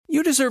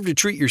deserve to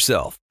treat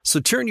yourself. So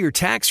turn your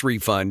tax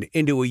refund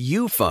into a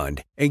you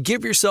fund and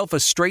give yourself a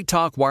Straight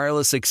Talk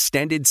Wireless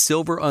Extended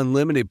Silver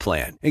Unlimited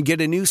plan and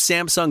get a new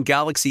Samsung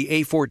Galaxy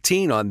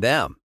A14 on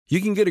them. You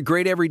can get a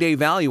great everyday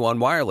value on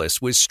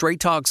wireless with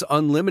Straight Talk's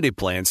unlimited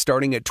plan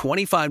starting at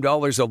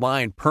 $25 a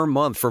line per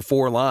month for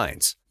 4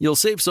 lines. You'll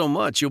save so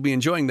much you'll be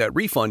enjoying that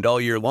refund all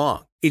year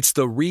long. It's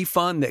the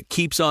refund that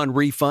keeps on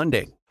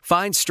refunding.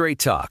 Find Straight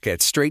Talk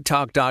at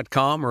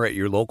straighttalk.com or at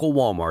your local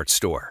Walmart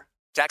store.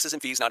 Taxes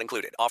and fees not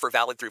included. Offer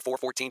valid through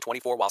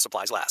 4/14/24 while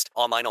supplies last.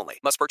 Online only.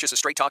 Must purchase a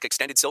Straight Talk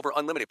Extended Silver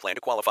Unlimited plan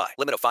to qualify.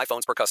 Limit of 5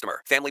 phones per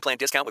customer. Family plan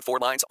discount with 4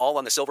 lines, all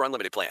on the Silver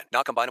Unlimited plan.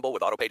 Not combinable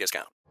with autopay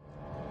discount.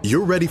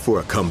 You're ready for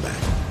a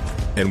comeback.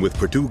 And with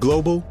Purdue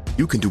Global,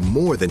 you can do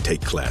more than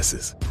take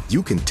classes.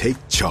 You can take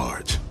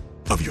charge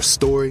of your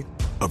story,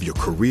 of your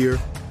career,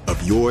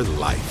 of your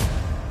life.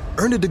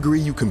 Earn a degree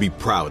you can be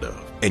proud of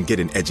and get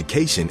an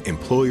education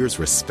employers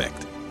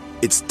respect.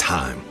 It's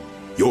time,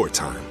 your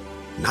time,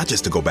 not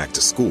just to go back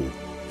to school,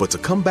 but to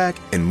come back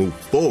and move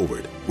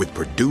forward with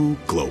Purdue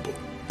Global,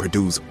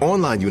 Purdue's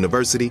online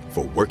university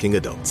for working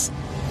adults.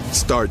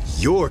 Start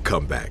your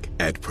comeback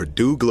at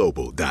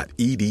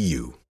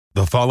purdueglobal.edu.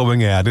 The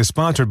following ad is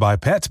sponsored by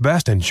Pets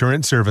Best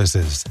Insurance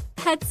Services.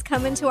 Pets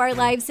come into our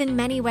lives in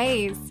many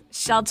ways.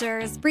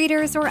 Shelters,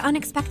 breeders, or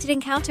unexpected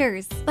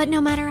encounters. But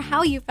no matter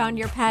how you found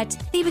your pet,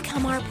 they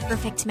become our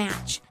perfect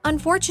match.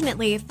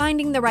 Unfortunately,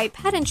 finding the right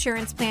pet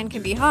insurance plan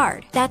can be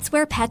hard. That's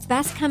where Pets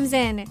Best comes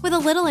in. With a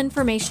little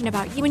information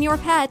about you and your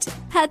pet,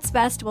 Pets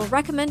Best will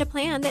recommend a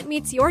plan that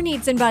meets your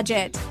needs and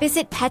budget.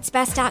 Visit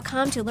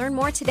PetsBest.com to learn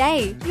more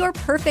today. Your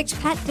perfect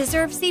pet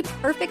deserves the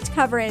perfect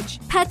coverage.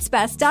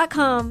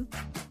 PetsBest.com.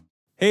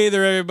 Hey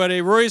there,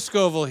 everybody. Roy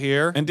Scovel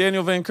here. And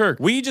Daniel Van Kirk.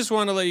 We just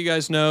want to let you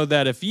guys know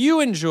that if you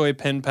enjoy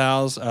Pen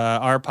Pals,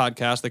 our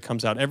podcast that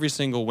comes out every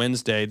single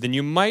Wednesday, then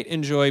you might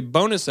enjoy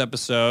bonus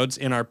episodes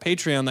in our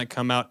Patreon that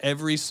come out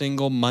every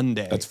single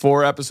Monday. That's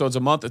 4 episodes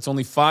a month. It's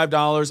only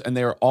 $5, and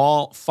they are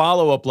all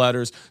follow-up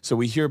letters. So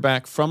we hear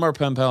back from our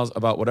Pen Pals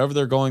about whatever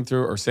they're going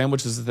through or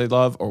sandwiches that they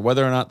love or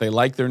whether or not they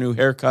like their new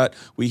haircut.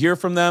 We hear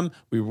from them.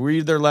 We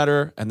read their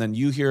letter, and then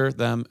you hear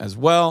them as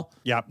well.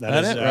 Yep,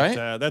 that's it,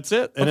 right? That's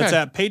it. And it's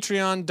at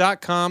patreon.com/penpals.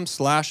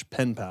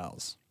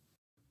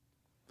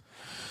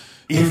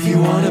 If you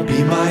want to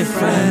be my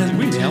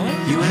friend, you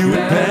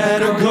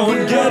better go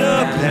and get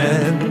a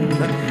pen.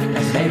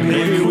 And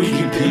maybe we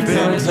can keep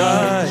in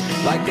touch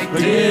like they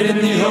did in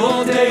the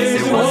old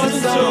days. It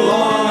wasn't so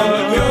long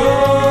ago.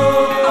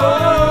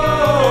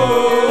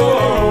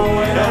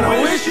 And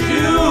I wish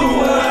you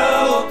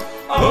well.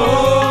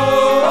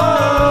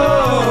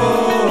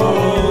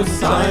 Oh,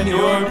 sign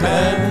your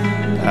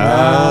pen,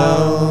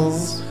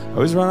 pals. I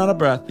always run out of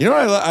breath. You know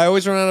what? I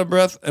always run out of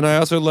breath, and I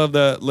also love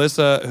that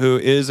Lissa, who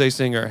is a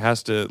singer,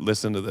 has to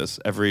listen to this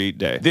every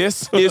day.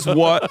 This is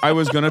what I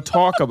was going to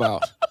talk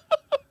about.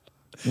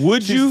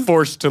 Would She's you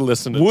forced to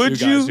listen to two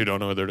guys who don't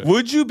know what they're doing?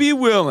 Would you be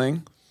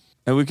willing,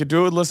 and we could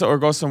do it with Lissa or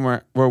go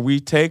somewhere, where we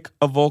take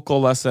a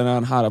vocal lesson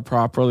on how to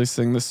properly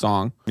sing the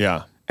song,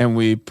 Yeah. and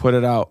we put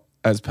it out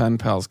as Pen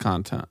Pals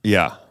content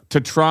Yeah.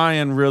 to try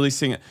and really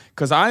sing it?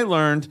 Because I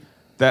learned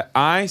that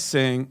I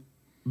sing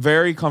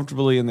very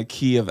comfortably in the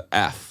key of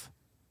F.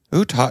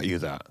 Who taught you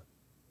that?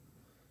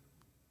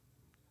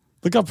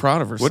 Look how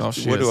proud of herself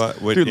she is.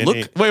 Dude,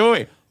 look.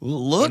 Wait.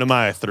 Look. What am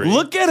I, a 3?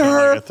 Look at Am I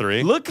her. like a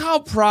 3? Look how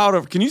proud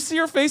of. Can you see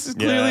her face as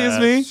clearly as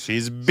me?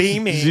 She's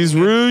beaming. She's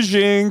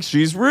rouging.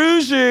 She's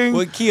rouging.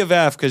 Well, key of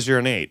F because you're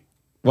an 8.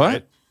 What?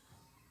 Right?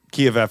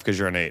 Key of F because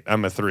you're an 8.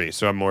 I'm a 3,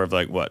 so I'm more of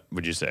like, what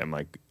would you say? I'm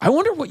like I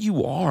wonder what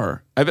you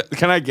are.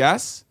 Can I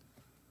guess?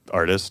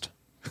 artist.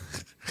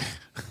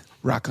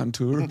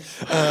 Raconteur.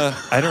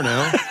 I don't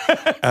know.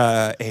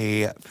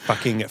 A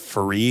fucking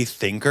free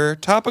thinker.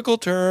 Topical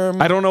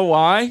term. I don't know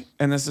why.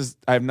 And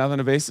I have nothing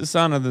to base this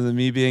on other than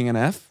me being an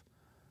F.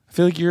 I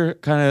feel like you're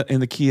kind of in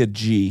the key of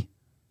G.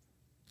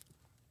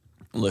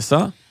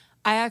 Alyssa?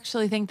 I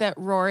actually think that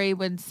Rory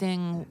would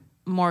sing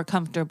more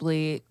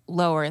comfortably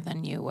lower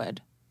than you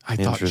would. I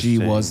thought G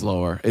was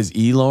lower. Is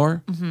E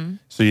lower? Mm-hmm.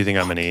 So you think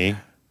I'm an E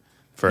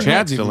for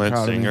Chad's excellent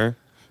singer?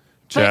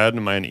 Chad,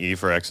 am I an E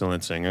for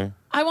excellent singer?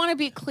 I want to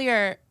be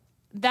clear.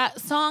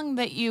 That song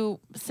that you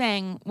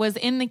sang was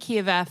in the key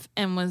of F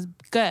and was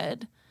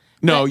good.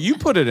 No, you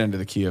put it into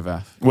the key of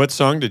F. What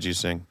song did you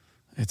sing?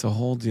 It's a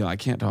whole deal. I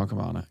can't talk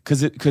about it.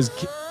 Because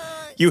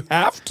you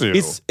have to.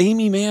 It's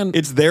Amy Mann.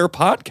 It's their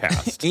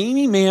podcast.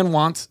 Amy Mann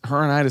wants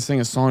her and I to sing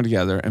a song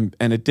together, and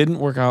it didn't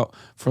work out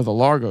for the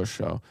Largo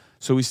show.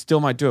 So we still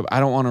might do it. But I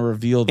don't want to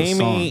reveal the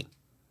song. Amy,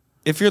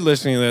 if you're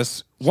listening to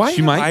this, why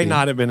She might might I be.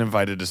 not have been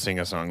invited to sing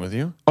a song with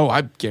you? Oh,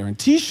 I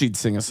guarantee she'd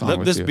sing a song Let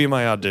with this you. be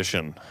my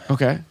audition.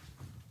 Okay.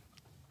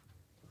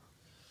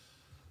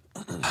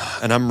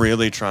 And I'm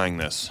really trying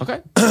this.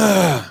 Okay.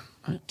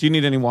 Do you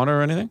need any water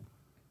or anything?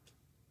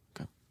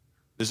 Okay.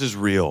 This is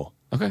real.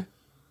 Okay.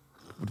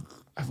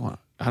 I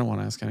don't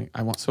want to ask any.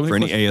 I want so many For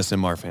any questions.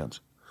 ASMR fans.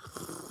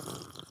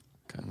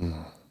 Okay.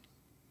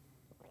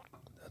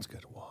 That's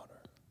good water.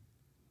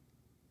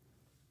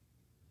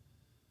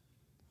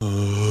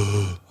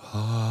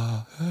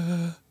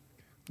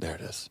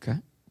 it is. Okay.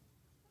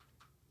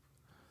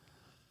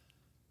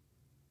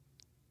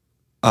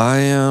 I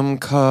am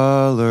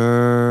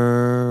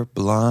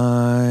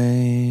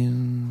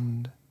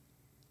colorblind.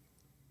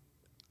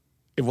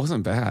 It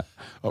wasn't bad.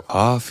 Oh,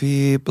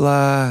 Coffee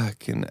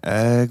black and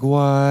egg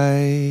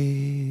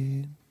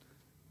white.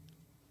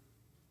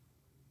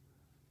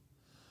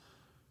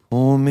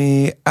 Pull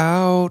me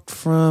out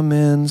from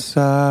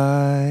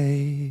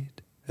inside.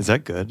 Is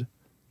that good?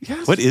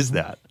 yes. What is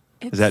that?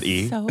 Is that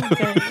E? So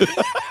good.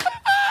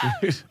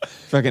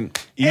 Fucking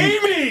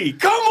Amy,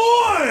 come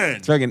on!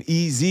 It's fucking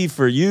easy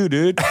for you,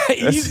 dude.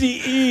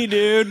 Easy E,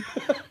 dude.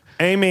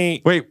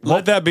 Amy, Wait,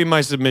 let that be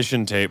my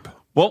submission tape.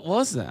 What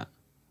was that?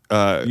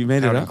 You made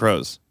it Counting up.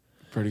 Crows.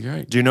 Pretty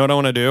great. Do you know what I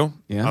want to do?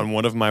 Yeah. On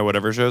one of my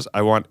whatever shows,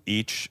 I want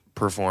each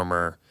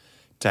performer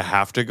to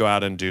have to go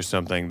out and do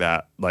something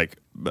that like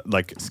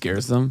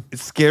Scares them, it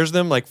scares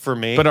them. Like for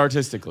me, but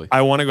artistically.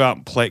 I want to go out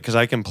and play because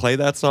I can play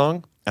that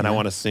song and I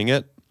want to sing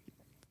it.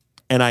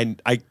 And I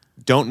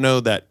don't know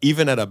that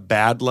even at a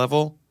bad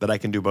level that I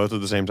can do both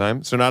at the same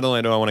time. So not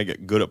only do I want to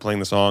get good at playing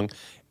the song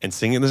and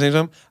sing it at the same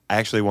time, I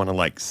actually want to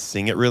like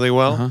sing it really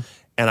well.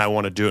 And I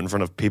want to do it in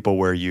front of people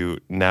where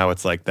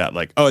it's like that,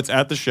 like, oh, it's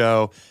at the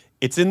show.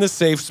 It's in the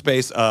safe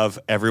space of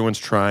everyone's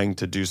trying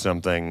to do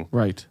something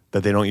Right.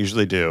 that they don't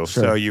usually do.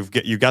 Sure. So you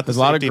got the There's a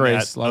lot of safety grace,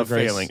 net a lot of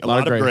grace, failing, a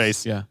lot of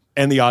grace, yeah.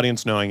 and the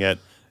audience knowing it.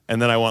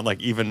 And then I want like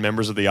even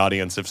members of the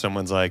audience, if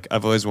someone's like,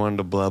 I've always wanted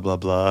to blah blah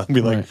blah,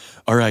 be like, Right.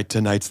 all right,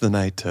 tonight's the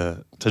night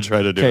to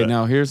try to do Okay, it.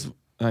 now here's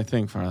I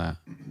think for that.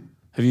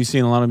 Have you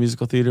seen a lot of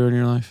musical theater in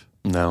your life?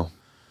 No.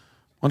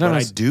 One time But I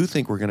I s- do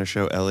think we're going to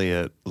show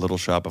Elliot Little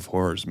Shop of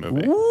Horrors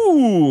movie.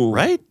 Ooh.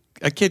 Right?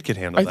 A kid could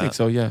handle I that. think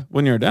so, yeah.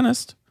 When you're a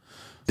dentist.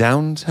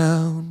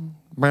 Downtown.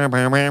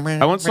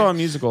 I once saw a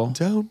musical.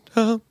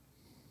 Downtown.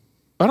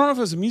 I don't know if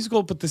it was a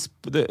musical, but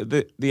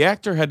the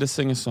actor had to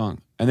sing a song,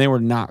 and they were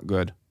not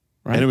good.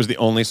 Right? And it was the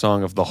only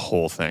song of the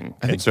whole thing.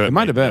 I think and so it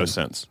might have made been. no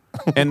sense.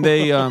 And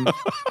they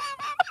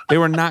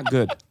were not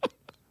good,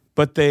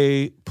 but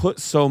they put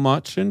so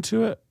much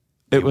into it.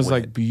 It was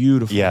like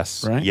beautiful.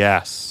 Yes. Right.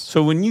 Yes.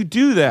 So when you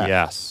do that,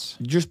 Yes.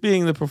 just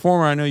being the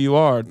performer I know you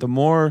are, the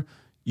more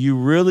you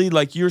really,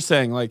 like you're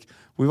saying, like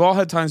we've all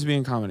had times to be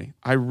in comedy.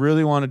 I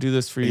really want to do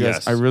this for you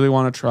Yes. guys. I really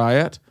want to try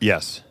it.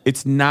 Yes.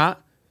 It's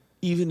not,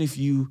 even if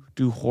you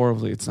do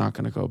horribly, it's not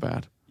going to go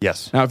bad.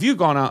 Yes. Now, if you've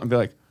gone out and be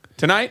like,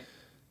 tonight,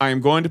 I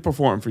am going to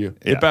perform for you.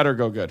 Yeah. It better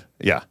go good.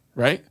 Yeah.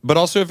 Right? But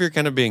also if you're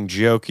kind of being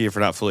jokey, if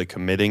you're not fully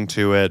committing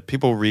to it,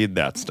 people read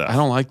that stuff. I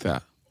don't like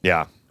that.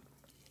 Yeah.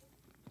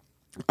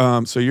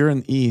 So you're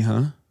an E,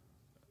 huh?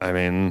 I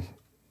mean,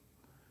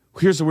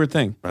 Here's the weird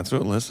thing. that's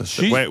what Alyssa said.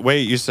 She-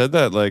 Wait, you said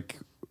that like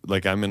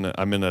I'm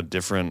in a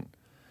different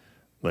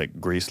like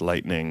Grease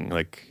Lightning,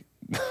 like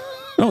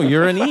No,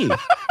 you're an E.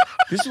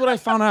 This is what I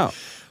found out.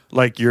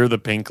 like you're the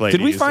pink lady.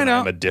 Did we find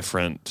out- I'm a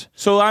different.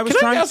 So I was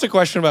Can trying I ask a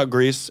question about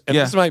Grease? And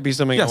Yeah. this might be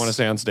something I Yes. want to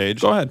say on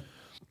stage. Go ahead.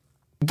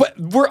 But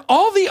were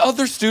all the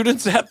other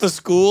students at the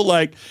school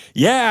like,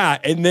 yeah,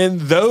 and then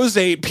those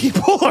 8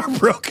 people are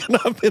broken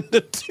up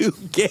into 2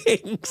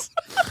 gangs?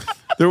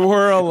 There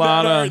were a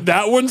lot of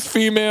That one's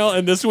female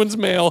and this one's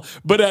male.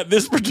 But at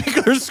this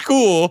particular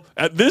school,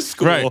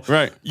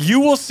 Right. you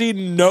will see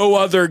no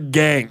other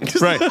gangs.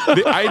 right.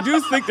 I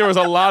do think there was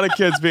a lot of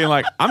kids being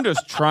like, I'm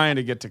just trying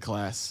to get to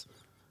class.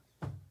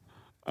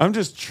 I'm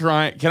just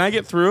trying. Can I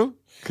get through?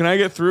 Can I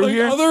get through Like,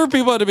 here? other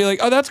people had to be like,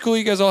 oh, that's cool.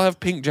 You guys all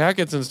have pink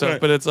jackets and stuff.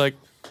 Right. But it's like,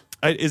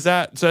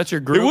 that's your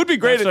group? It would be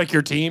great That's if- like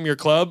your team, your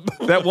club.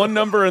 That one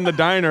number in the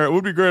diner, it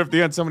would be great if at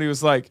the end somebody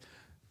was like,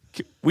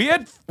 we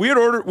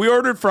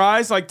ordered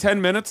fries like 10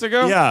 minutes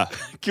ago. Yeah.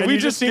 Can And we you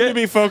just seem get- to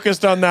be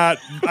focused on that?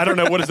 I don't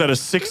know. What is that, a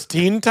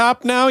 16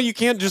 top now? You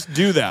can't just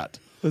do that.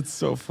 That's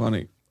so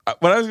funny.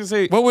 What I was gonna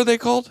say, What were they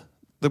called?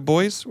 The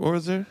boys? What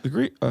was there?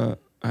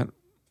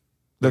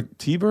 the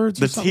T-Birds.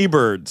 The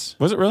T-Birds.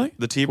 Was it really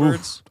The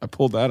T-Birds. Oof, I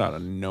pulled that out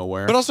of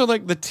nowhere. But also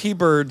like the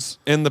T-Birds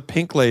and the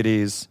pink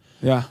ladies.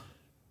 yeah,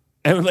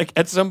 And like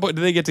at some point,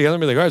 do they get together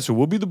and be like, all right, so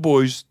we'll be the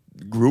boys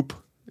group,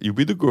 you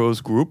be the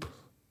girls group,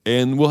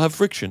 and we'll have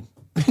friction.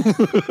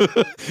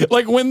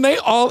 Like when they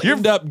all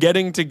end up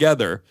getting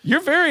together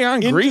you're very on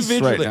Grease right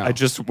individually.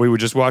 now. We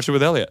would just watch it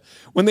with Elliot.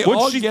 When they What'd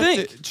all she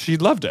get think? she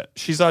loved it.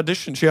 She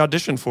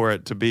auditioned for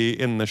it to be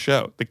in the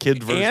show. The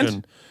kid version.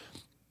 And?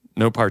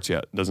 No parts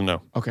yet. Doesn't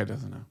know. Okay,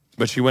 doesn't know.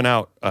 But she went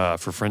out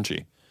for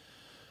Frenchie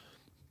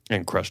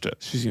and crushed it.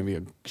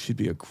 She'd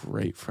be a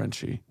great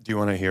Frenchie. Do you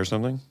want to hear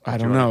something? I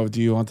don't know.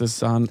 Do you want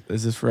this on?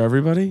 Is this for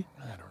everybody?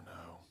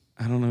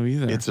 I don't know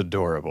either. It's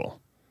adorable.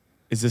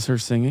 Is this her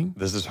singing?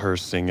 This is her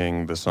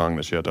singing the song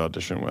that she had to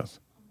audition with.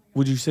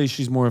 Would you say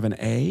she's more of an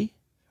A?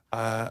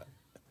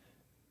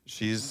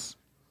 She's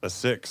a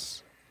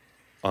 6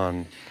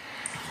 on.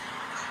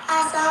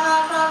 I saw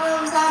my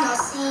problems, I don't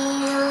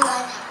see the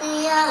light.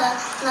 We all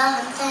love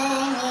and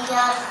thing, we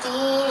gotta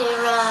beat it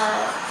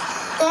right.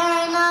 There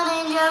ain't no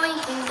danger, we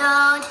can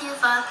go too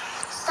far.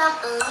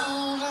 Stop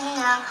believing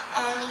now,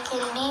 and we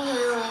can be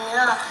who we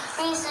are.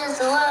 Grease is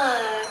the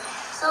word,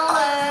 so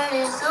word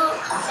is so,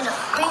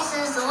 Grease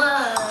is the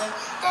word.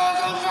 They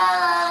think our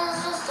love is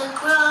just a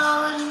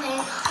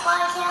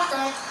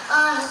can't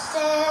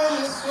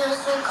understand. It's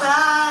just a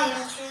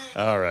crying shame.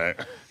 All right.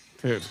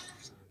 Dude,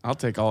 I'll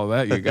take all of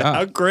that you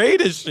How got. great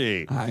is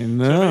she? I So if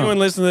know. anyone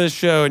listening to this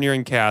show and you're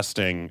in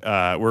casting,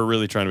 we're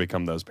really trying to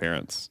become those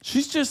parents.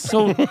 She's just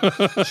so.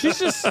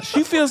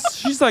 She feels.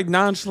 She's like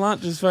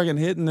nonchalant, just fucking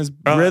hitting this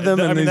rhythm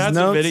and these that's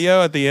notes. a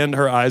video at the end.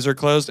 Her eyes are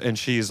closed, and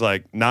she's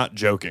like not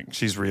joking.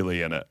 She's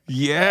really in it. And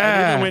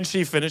Yeah. even when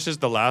she finishes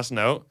the last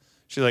note,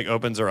 she like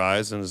opens her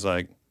eyes and is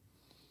like,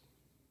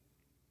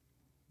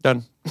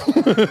 done.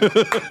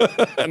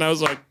 And I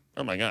was like,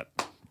 oh my God,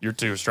 you're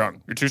too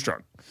strong. You're too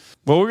strong.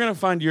 Well, we're gonna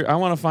find your. I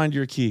want to find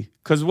your key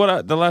because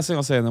the last thing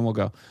I'll say, and then we'll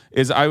go,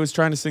 is I was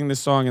trying to sing this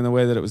song in the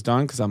way that it was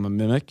done because I'm a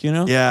mimic, you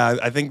know. Yeah,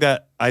 I think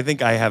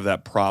I have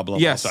that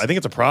problem. Yes. also. I think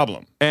it's a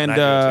problem. And, I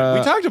do too.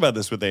 We talked about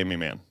this with Amy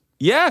Mann.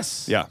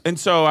 Yes. Yeah. And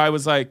so I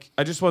was like,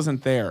 I just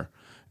wasn't there.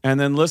 And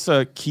then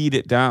Lissa keyed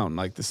it down,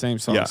 like the same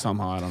song Yeah.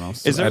 somehow. I don't know.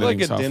 Is there like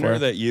a software. dinner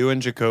that you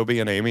and Jacoby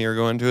and Amy are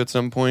going to at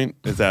some point?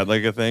 Is that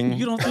like a thing?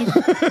 You don't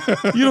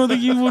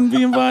think you wouldn't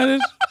be invited?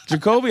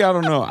 Jacoby, I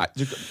don't know.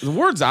 The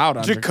word's out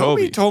on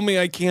Jacoby Jacoby. told me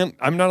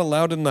I'm not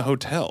allowed in the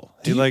hotel.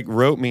 He like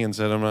wrote me and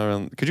said I'm not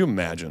allowed. Could you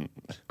imagine?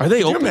 Are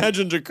they Could you open?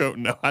 imagine Jacoby?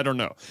 No, I don't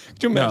know.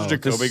 Could you imagine No,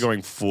 Jacoby this-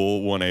 going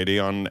full 180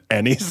 on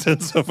any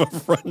sense of a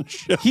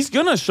friendship? He's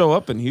gonna show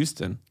up in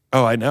Houston.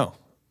 Oh, I know.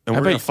 And I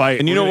we're gonna bet- fight.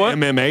 and you know We're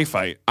gonna what? MMA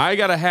fight. I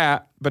got a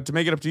hat, but to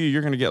make it up to you,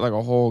 you're gonna get like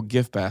a whole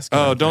gift basket.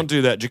 Oh, I don't think.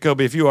 do that,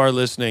 Jacoby. If you are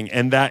listening,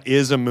 and that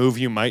is a move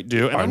you might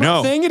do, and I I'm know.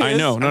 not saying it I is.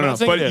 know. I'm No, not no.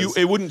 saying But it is.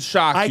 it wouldn't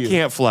shock I you.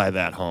 can't fly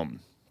that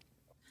home.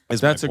 is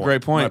That's my a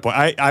great point. My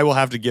point. I will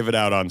have to give it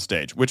out on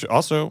stage, which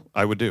also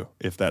I would do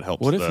if that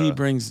helps. What if the he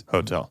brings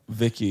hotel?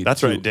 Vicky?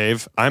 That's to- right,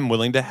 Dave. I'm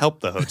willing to help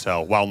the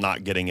hotel while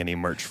not getting any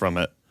merch from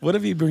it. What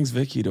if he brings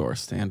Vicky to our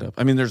stand-up?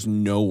 I mean, there's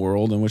no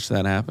world in which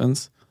that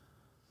happens.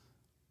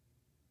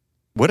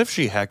 What if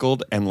she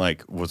heckled and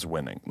like was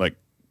winning, like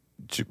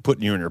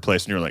putting you in your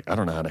place, and you're like, I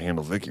don't know how to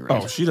handle Vicky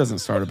right Oh, she doesn't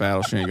start a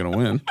battle, she ain't gonna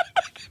win.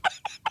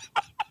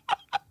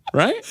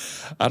 Right?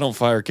 I don't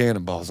fire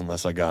cannonballs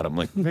unless I got them.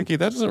 Like, Vicky,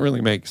 that doesn't really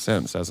make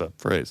sense as a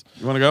phrase.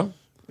 You want to go?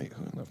 Wait,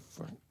 who in the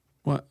fuck?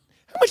 What?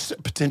 How much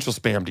potential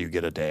spam do you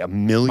get a day?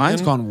 1 million?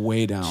 Mine's gone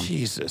way down.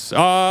 Jesus.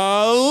 Let's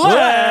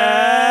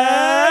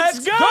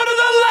go to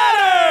the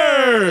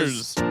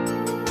letters!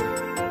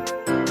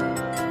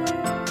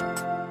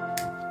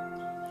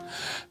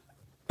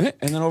 And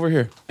then over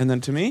here. And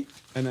then to me.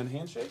 And then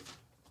handshake.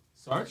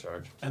 Sarge.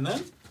 And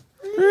then.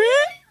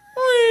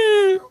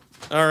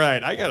 All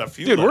right, I got a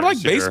few. Dude, we're like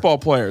letters here. baseball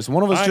players.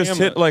 One of us I just am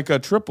hit like a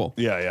triple.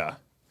 Yeah, yeah.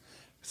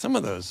 Some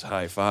of those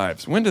high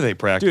fives. When do they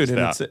practice Dude,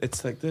 and that?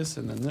 it's like this,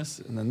 and then this,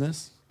 and then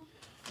this.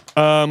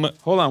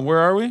 Hold on, where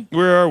are we?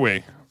 Where are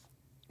we?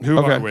 Who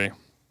Okay. are we?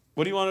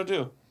 What do you want to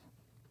do?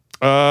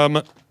 I'm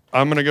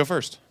gonna go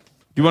first.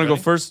 You want to go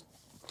Ready? first?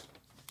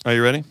 Are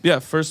you ready? Yeah,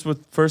 first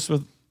with this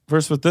one?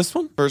 First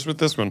with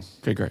this one.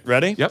 Okay, great.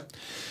 Ready? Yep.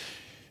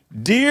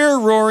 Dear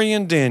Rory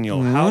and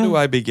Daniel, how do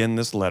I begin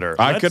this letter?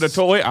 I could have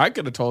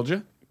told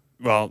you.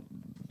 Well,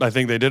 I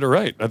think they did it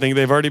right. I think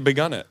they've already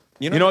begun it.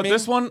 You know You know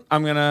what? what? I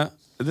mean?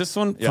 This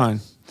one, Yeah. fine.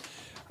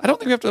 I don't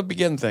think we have to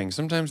begin things.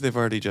 Sometimes they've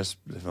only just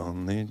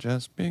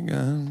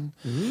begun.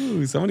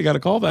 Ooh, somebody got a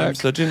call I'm back.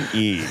 such an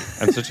E.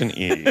 I'm such an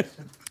E.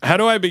 How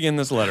do I begin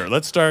this letter?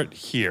 Let's start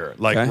here.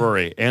 Like Okay.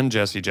 Rory and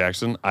Jesse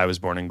Jackson, I was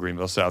born in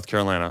Greenville, South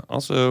Carolina.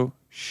 Also,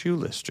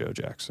 Shoeless Joe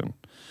Jackson,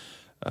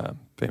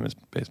 famous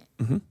bass.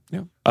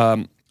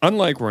 Yeah.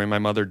 Unlike Rory, my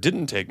mother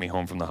didn't take me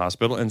home from the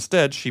hospital.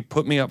 Instead, she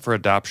put me up for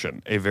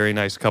adoption. A very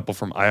nice couple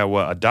from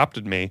Iowa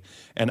adopted me,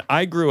 and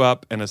I grew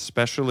up an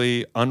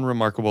especially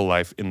unremarkable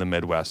life in the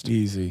Midwest.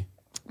 Easy.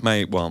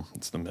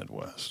 It's the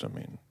Midwest. I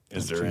mean,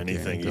 is there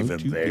anything Don't even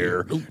you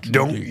there? dare.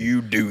 Don't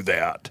you do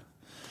that.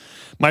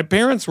 My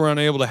parents were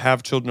unable to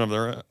have children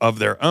of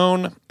their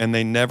own, and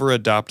they never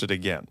adopted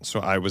again,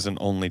 so I was an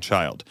only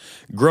child.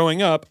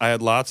 Growing up, I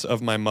had lots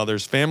of my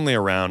mother's family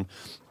around,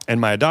 and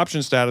my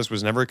adoption status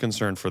was never a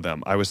concern for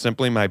them. I was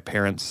simply my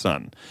parents'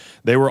 son.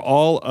 They were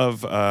all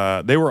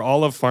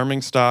of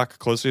farming stock,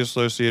 closely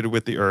associated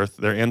with the earth.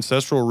 Their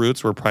ancestral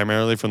roots were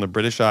primarily from the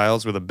British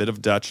Isles, with a bit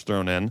of Dutch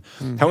thrown in.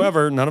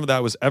 However, none of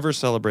that was ever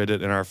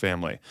celebrated in our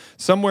family.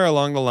 Somewhere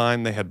along the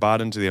line, they had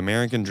bought into the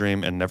American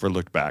dream and never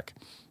looked back.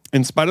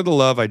 In spite of the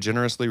love I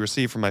generously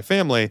received from my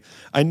family,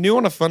 I knew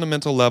on a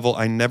fundamental level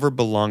I never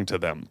belonged to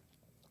them.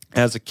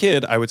 As a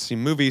kid, I would see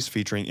movies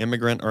featuring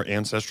immigrant or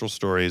ancestral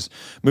stories,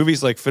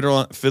 movies like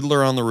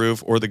Fiddler on the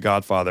Roof or The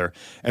Godfather,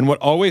 and what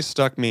always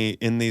struck me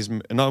in these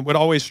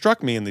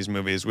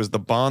movies was the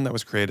bond that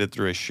was created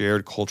through a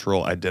shared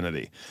cultural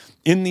identity.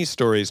 In these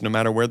stories, no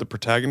matter where the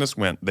protagonists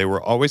went, they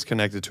were always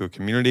connected to a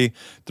community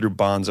through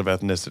bonds of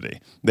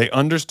ethnicity. They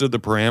understood the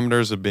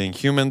parameters of being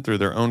human through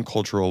their own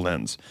cultural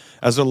lens.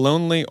 As a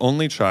lonely,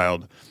 only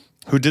child,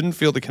 who didn't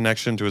feel the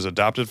connection to his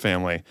adopted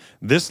family,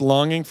 this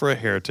longing for a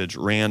heritage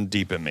ran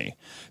deep in me.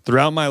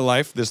 Throughout my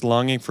life, this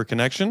longing for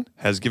connection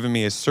has given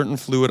me a certain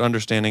fluid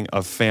understanding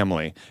of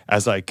family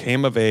as I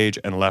came of age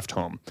and left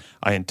home.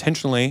 I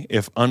intentionally,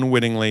 if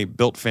unwittingly,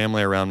 built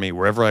family around me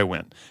wherever I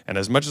went. And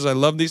as much as I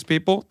loved these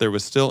people, there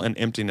was still an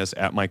emptiness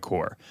at my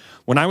core.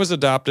 When I was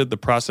adopted, the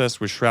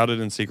process was shrouded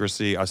in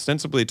secrecy,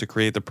 ostensibly to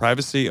create the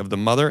privacy of the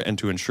mother and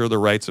to ensure the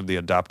rights of the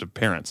adoptive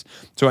parents.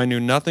 So I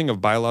knew nothing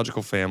of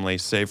biological family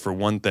save for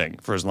one thing.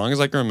 For as long as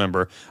I can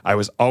remember, I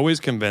was always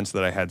convinced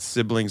that I had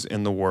siblings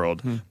in the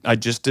world. I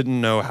just didn't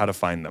know how to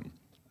find them.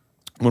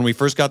 When we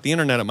first got the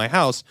internet at my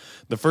house,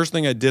 the first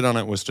thing I did on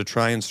it was to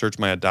try and search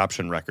my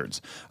adoption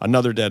records.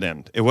 Another dead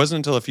end. It wasn't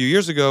until a few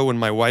years ago when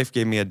my wife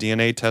gave me a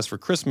DNA test for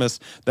Christmas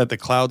that the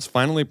clouds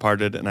finally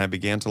parted and I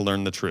began to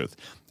learn the truth.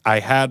 I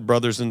had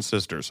brothers and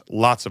sisters,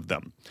 lots of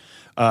them.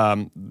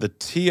 The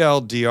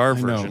TLDR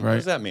version, what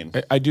does that mean?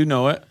 I do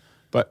know it,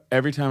 but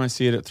every time I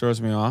see it, it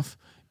throws me off.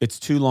 It's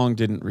too long,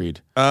 didn't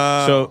read.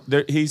 So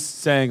he's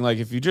saying, like,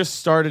 if you just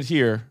started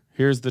here,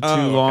 here's the too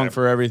long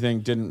for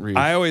everything, didn't read.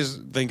 I always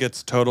think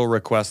it's Total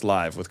Request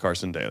Live with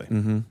Carson Daly.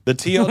 The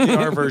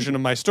TLDR version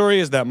of my story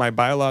is that my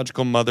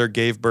biological mother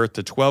gave birth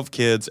to 12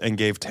 kids and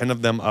gave 10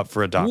 of them up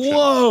for adoption.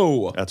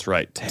 Whoa! That's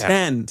right.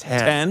 10.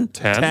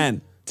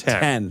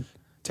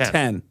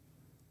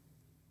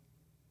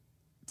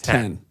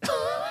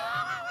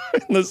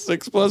 In the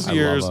 6+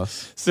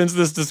 years since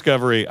this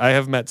discovery, I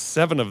have met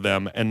 7 of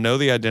them and know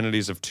the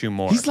identities of 2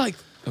 more. He's like,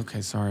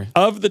 okay, sorry.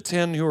 Of the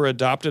 10 who were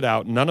adopted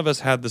out, none of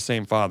us had the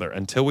same father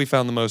until we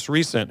found the most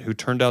recent, who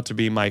turned out to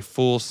be my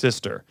full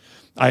sister.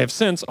 I have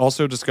since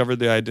also discovered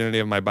the identity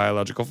of my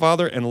biological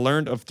father and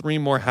learned of 3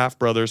 more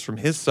half-brothers from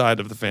his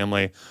side of the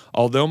family,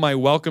 although my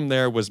welcome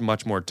there was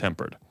much more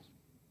tempered.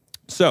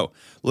 So,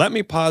 let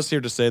me pause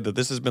here to say that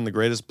this has been the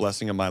greatest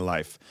blessing of my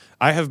life.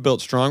 I have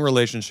built strong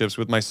relationships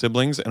with my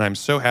siblings, and I'm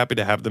so happy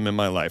to have them in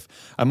my life.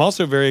 I'm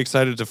also very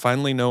excited to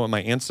finally know what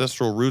my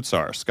ancestral roots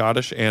are,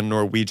 Scottish and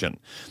Norwegian.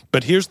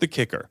 But here's the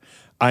kicker.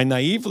 I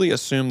naively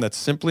assumed that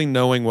simply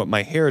knowing what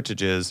my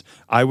heritage is,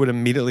 I would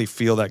immediately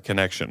feel that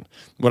connection.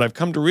 What I've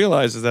come to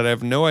realize is that I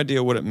have no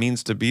idea what it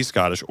means to be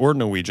Scottish or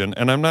Norwegian,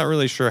 and I'm not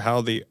really sure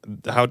how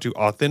to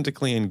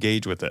authentically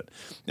engage with it.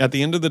 At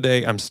the end of the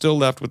day, I'm still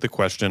left with the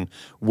question,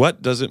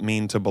 what does it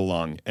mean to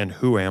belong, and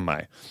who am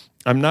I?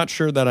 I'm not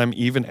sure that I'm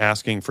even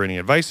asking for any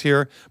advice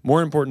here.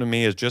 More important to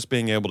me is just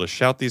being able to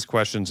shout these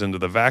questions into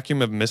the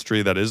vacuum of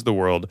mystery that is the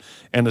world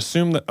and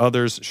assume that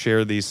others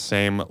share these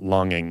same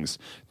longings.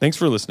 Thanks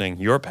for listening.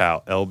 Your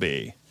pal,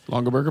 LB.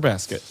 Longaberger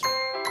Basket.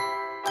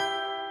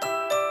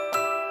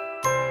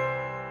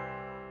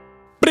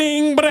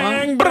 Bling,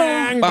 blang,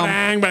 blang,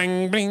 blang,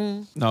 blang,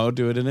 bling. No,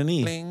 do it in an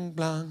E. Bling,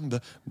 blang,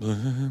 blang,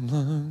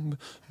 blang,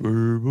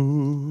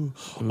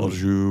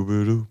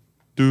 blang.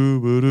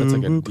 That's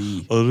like a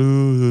D.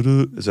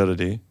 Is that a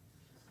D?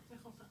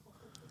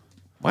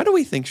 Why do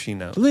we think she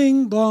knows?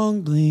 Bling,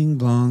 blong, bling,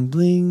 blong,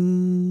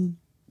 bling.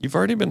 You've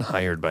already been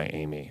hired by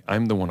Amy.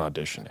 I'm the one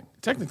auditioning.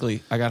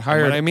 Technically, I got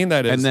hired. What I mean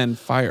that is, and then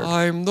fired.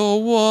 I'm the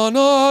one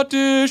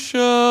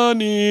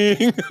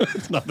auditioning.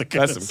 It's not the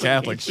That's some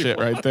Catholic shit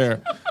right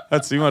there.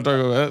 You want to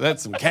talk about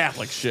that's some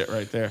Catholic shit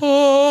right there.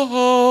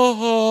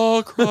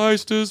 Oh,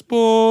 Christ is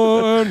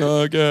born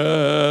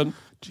again.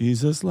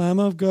 Jesus, Lamb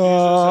of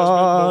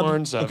God.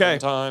 Jesus has been born 7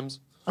 times.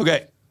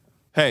 Okay.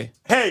 Hey,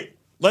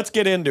 let's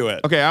get into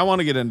it. Okay, I want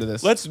to get into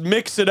this. Let's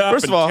mix it up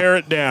and tear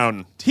it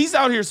down. He's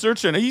out here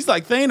searching. He's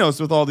like Thanos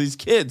with all these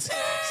kids.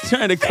 He's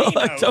trying to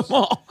collect them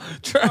all.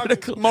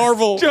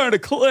 Marvel. Trying to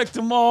collect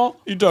them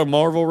all. You talking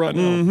Marvel right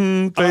now?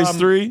 Mm-hmm. Phase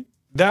 3.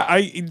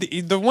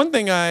 The one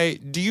thing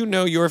do you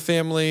know your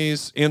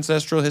family's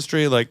ancestral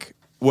history? Like,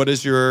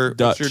 what's your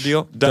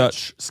deal?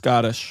 Dutch,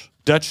 Scottish.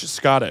 Dutch,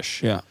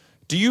 Scottish. Yeah.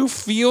 Do you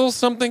feel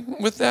something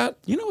with that?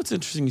 You know what's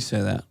interesting you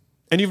say that.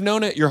 And you've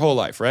known it your whole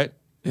life, right?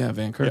 Yeah,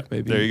 Van Kirk,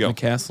 baby. There you go.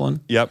 McCaslin.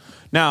 Yep.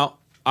 Now,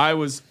 I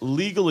was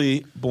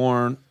legally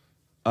born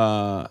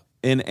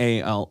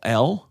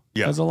N-A-L-L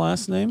as a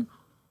last name.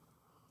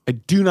 I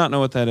do not know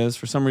what that is.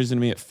 For some reason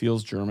to me, it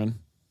feels German.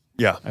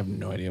 Yeah. I have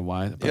no idea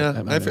why.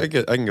 Yeah, I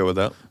can go with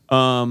that.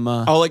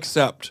 I'll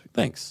accept.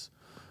 Thanks.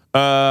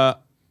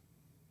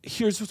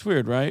 Here's what's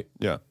weird, right?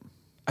 Yeah.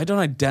 I don't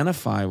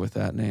identify with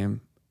that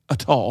name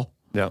at all.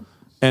 Yeah.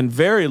 And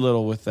very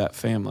little with that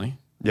family.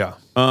 Yeah.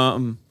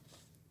 And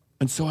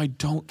so I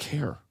don't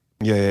care.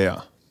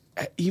 Yeah.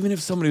 Even if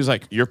somebody was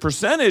like, your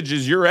percentage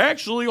is you're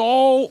actually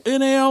all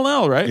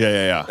NALL, right?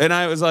 Yeah. And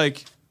I was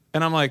like,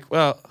 and I'm like,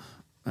 well,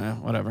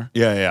 whatever.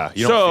 Yeah.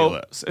 You don't feel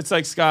it. It's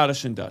like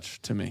Scottish and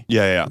Dutch to me.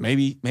 Yeah.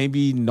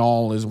 Maybe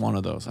Null is one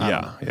of those.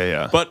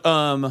 Yeah. But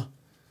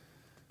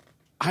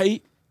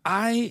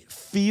I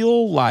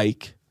feel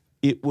like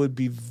it would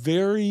be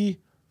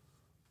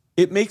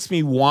it makes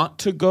me want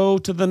to go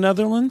to the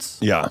Netherlands.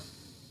 Yeah.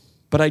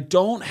 But I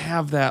don't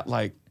have that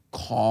like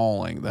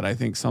calling that I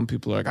think some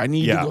people are like, I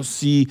need to go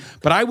see.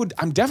 But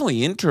I'm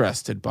definitely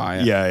interested by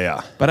it.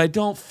 Yeah. But I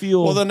don't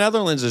feel. Well, the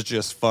Netherlands is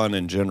just fun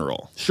in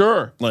general.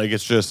 Sure. Like,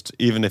 it's just,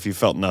 even if you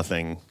felt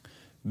nothing.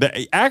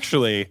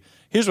 Actually,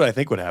 Here's what I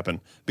think would happen.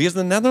 Because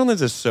the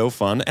Netherlands is so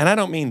fun, and I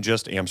don't mean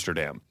just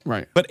Amsterdam.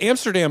 Right. But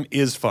Amsterdam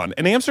is fun.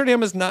 And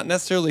Amsterdam is not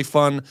necessarily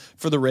fun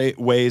for the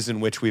ways in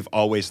which we've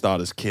always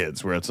thought as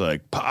kids, where it's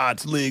like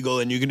pot's legal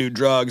and you can do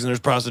drugs and there's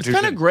prostitution.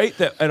 It's kind of great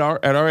that at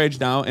our age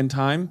now in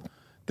time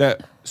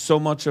that so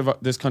much of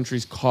this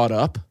country's caught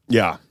up.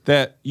 Yeah.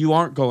 That you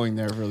aren't going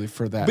there really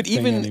for that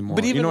thing anymore.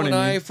 But even you know when what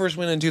I I mean? first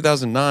went in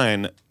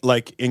 2009,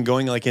 like in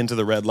going like into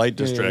the red light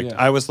district,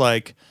 yeah. I was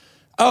like,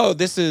 oh,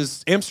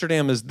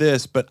 Amsterdam is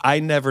this, but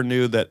I never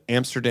knew that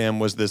Amsterdam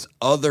was this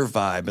other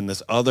vibe and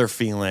this other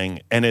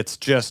feeling, and it's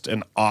just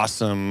an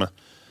awesome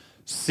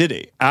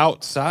city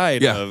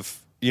outside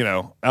of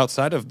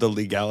the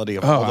legality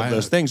of all of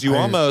those things. You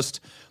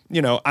almost,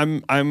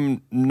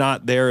 I'm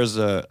not there as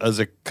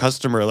a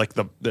customer, like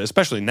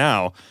especially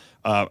now.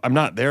 I'm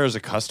not there as a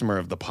customer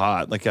of the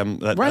pot. Like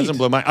that doesn't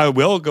blow my. I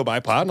will go buy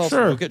pot and I'll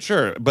smoke it,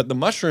 sure. But the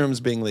mushrooms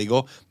being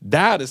legal,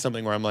 that is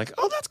something where I'm like,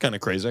 oh, that's kind of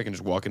crazy. I can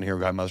just walk in here,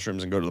 buy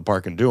mushrooms, and go to the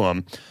park and do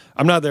them.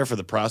 I'm not there for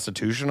the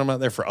prostitution. I'm not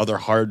there for other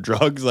hard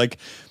drugs. Like,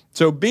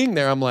 so being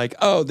there, I'm like,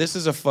 oh, this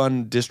is a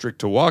fun district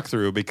to walk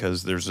through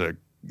because there's a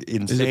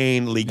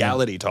insane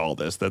legality to all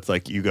this. That's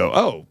like you go,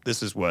 oh,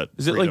 this is what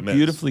is it like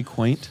beautifully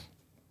quaint?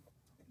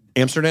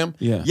 Amsterdam?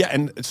 Yeah. Yeah,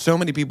 and so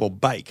many people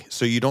bike,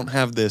 so you don't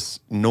have this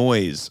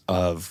noise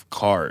of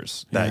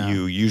cars that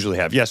you usually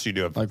have. Yes, you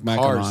do have like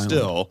cars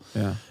still,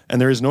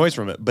 and there is noise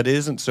from it, but it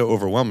isn't so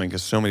overwhelming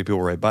because so many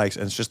people ride bikes,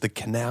 and it's just the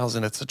canals,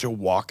 and it's such a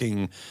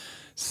walking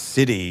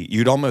city.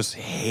 You'd almost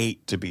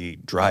hate to be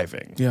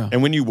driving. Yeah.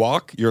 And when you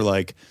walk, you're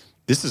like,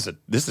 this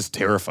is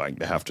terrifying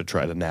to have to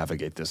try to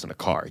navigate this in a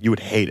car. You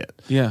would hate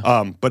it.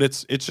 Yeah. But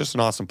it's just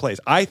an awesome place.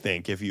 I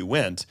think if you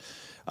went,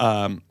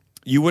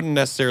 you wouldn't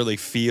necessarily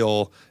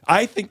feel.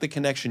 I think the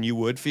connection you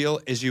would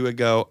feel is you would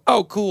go,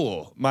 "Oh,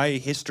 cool! My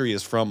history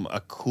is from a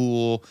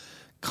cool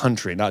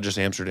country, not just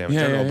Amsterdam in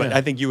general." But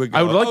I think you would go,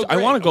 I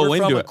want to go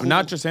into it, cool,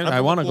 not just Amsterdam.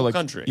 I want to go like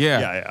country.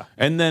 Yeah.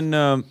 And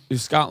then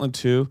Scotland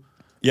too.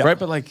 Yeah. Right,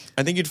 but like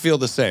I think you'd feel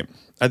the same.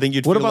 I think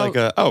you'd feel like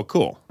oh,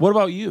 cool. What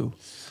about you?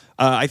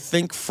 I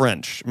think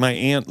French. My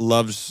aunt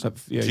loves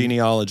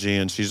genealogy,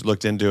 and she's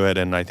looked into it.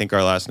 And I think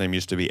our last name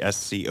used to be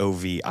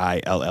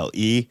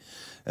Scoville.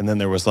 And then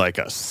there was like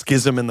a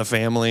schism in the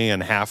family,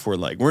 and half were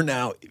like, "We're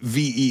now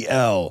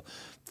VEL,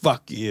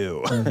 fuck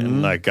you,"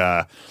 and like,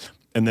 and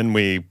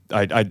then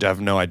I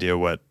have no idea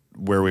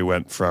where we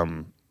went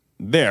from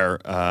there,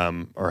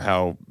 or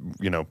how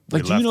we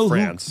left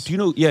France. Do you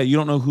know? Yeah, you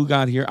don't know who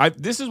got here.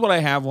 This is what I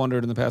have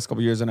wondered in the past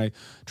couple of years, and I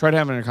tried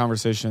having a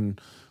conversation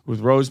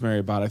with Rosemary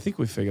about. I think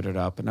we figured it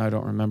out, but now I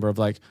don't remember. Of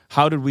like,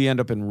 how did we end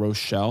up in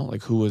Rochelle?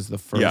 Like, who was the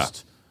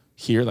first?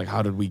 Here, like,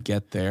 how did we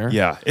get there?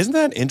 Yeah, isn't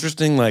that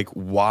interesting? Like,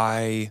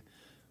 why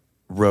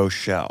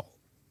Rochelle?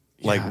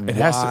 Like, it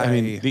has to. I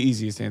mean, the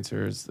easiest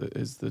answer is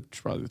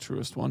probably the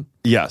truest one.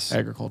 Yes,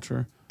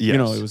 agriculture.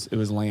 Yes. It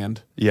was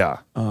land. Yeah.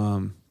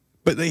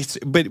 But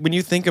when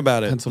you think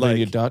about it,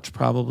 Pennsylvania Dutch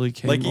probably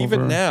came. Like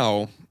even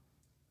now,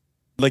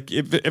 like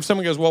if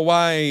someone goes, well,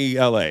 why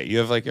L.A.?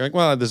 You're like,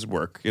 well, this is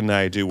work, and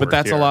I do work. But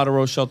that's here. a lot of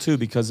Rochelle too,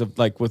 because of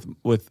like with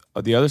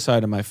the other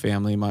side of my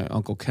family, my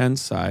Uncle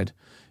Ken's side.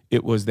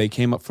 It was they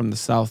came up from the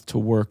south to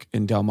work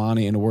in Del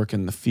Monte and to work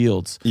in the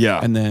fields. Yeah,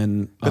 and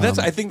then. But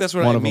I think that's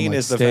what I mean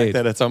is the fact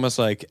that it's almost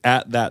like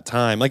at that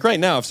time, like right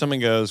now, if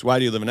someone goes, "Why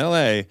do you live in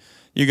L.A.?"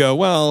 You go,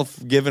 "Well,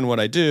 given what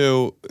I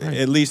do,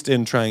 at least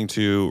in trying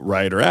to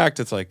write or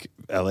act, it's like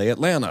L.A.,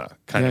 Atlanta,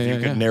 kind of. You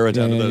could narrow it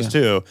down to those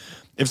two.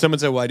 If someone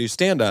said, "Why do you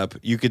stand up?"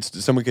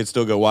 Someone could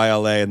still go, "Why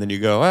L.A.?" And then you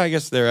go, "I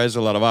guess there is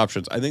a lot of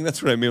options." I think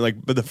that's what I mean.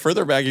 Like, but the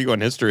further back you go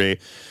in history,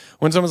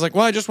 when someone's like,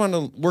 "Well, I just want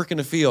to work in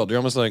a field," you're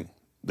almost like.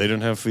 They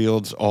don't have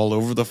fields all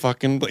over the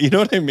fucking. You know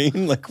what I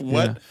mean? Like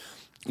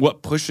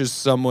what pushes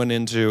someone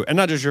into, and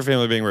not just your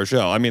family being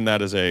Rochelle. I mean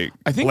that is a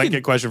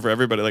blanket question for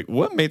everybody. Like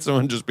what made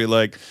someone just be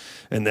like,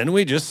 and then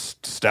we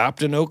just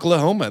stopped in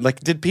Oklahoma? Like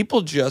did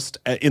people just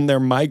in their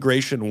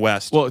migration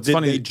west? Well, it's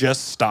funny they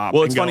just stop.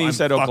 Well, it's funny you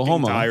said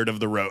Oklahoma. Tired of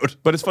the road,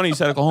 but it's funny you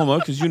said Oklahoma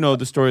because you know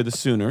the story of the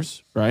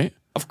Sooners, right?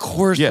 Of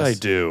course I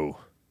do.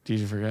 Did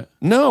you forget?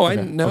 No,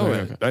 okay. I know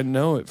it. Okay. I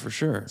know it for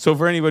sure. So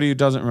for anybody who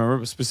doesn't remember,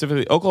 but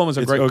specifically, Oklahoma's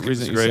a great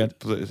reason you said.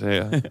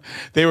 Yeah.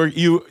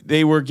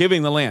 They were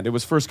giving the land. It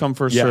was first come,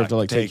 first served to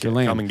like take your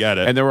land. Come and get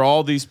it. And there were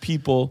all these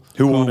people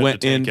who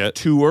went in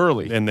too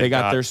early. And they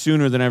got there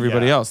sooner than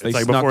everybody else. They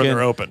like snuck before in.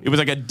 They're open. It was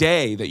like a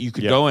day that you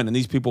could go in, and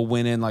these people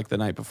went in like the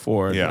night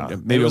before. Yeah.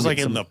 Maybe it was like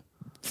in the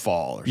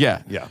fall. Or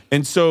yeah. Yeah.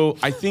 And so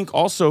I think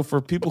also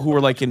for people who were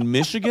like in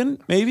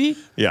Michigan, maybe.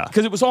 Yeah.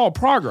 Because it was all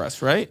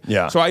progress, right?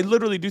 Yeah. So I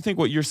literally do think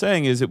what you're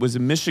saying is it was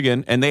in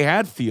Michigan and they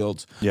had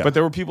fields, but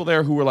there were people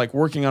there who were like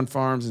working on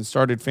farms and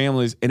started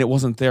families and it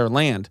wasn't their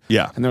land.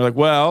 Yeah. And they're like,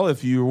 well,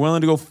 if you're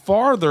willing to go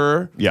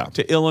farther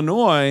to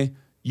Illinois,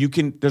 you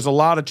can. There's a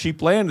lot of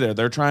cheap land there.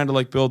 They're trying to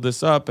like build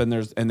this up, and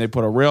they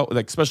put a rail,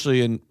 like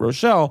especially in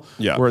Rochelle,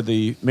 where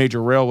the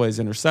major railways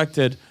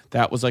intersected.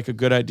 That was like a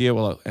good idea.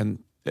 Well,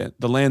 and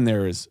the land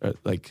there is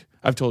like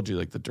I've told you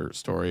like the dirt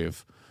story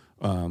of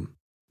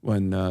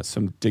when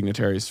some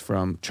dignitaries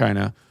from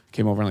China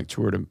came over and like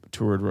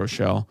toured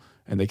Rochelle,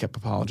 and they kept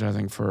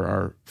apologizing for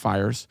our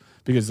fires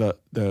because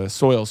the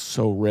soil's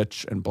so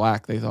rich and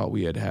black. They thought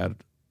we had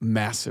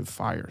massive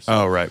fires.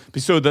 Oh, right.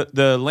 So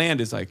the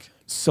land is like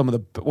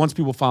once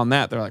people found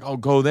that, they're like, oh,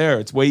 go there.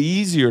 It's way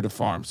easier to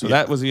farm. So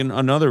that was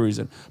another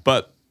reason.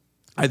 But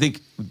I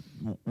think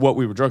what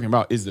we were joking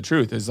about is the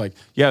truth. Is like,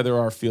 yeah, there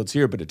are fields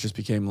here, but it just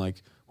became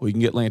like, well, you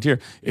can get land here.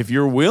 If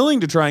you're willing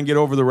to try and get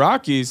over the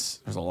Rockies,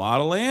 there's a lot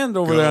of land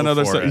over there on the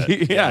other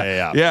side.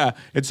 Yeah.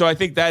 And so I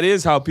think that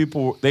is how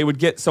they would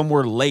get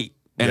somewhere late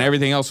and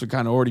everything else would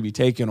kind of already be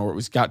taken, or it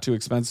was got too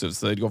expensive.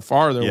 So they'd go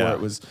farther where it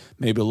was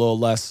maybe a little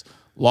less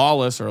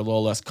lawless or a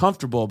little less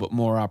comfortable, but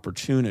more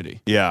opportunity.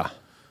 Yeah.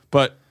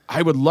 But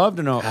I would love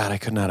to know. God, I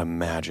could not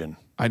imagine.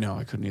 I know,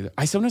 I couldn't either.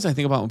 Sometimes I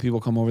think about when people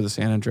come over the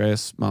San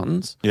Andreas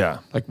Mountains. Yeah.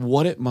 Like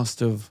what it must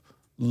have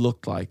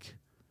looked like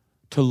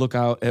to look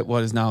out at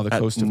what is now the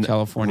coast of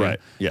California. Right,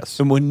 yes.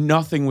 And when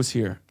nothing was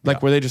here.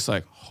 Like were they just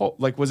like,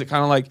 was it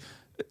kind of like,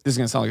 this is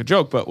going to sound like a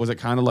joke, but was it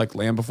kind of like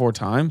Land Before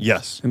Time?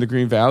 Yes. In the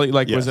Green Valley?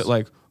 Like was it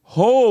like,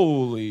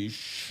 holy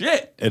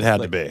shit? It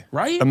had to be.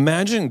 Right?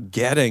 Imagine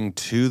getting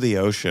to the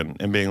ocean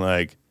and being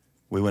like,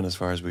 we went as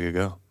far as we could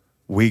go.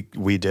 We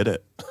did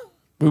it.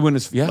 We went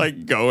as,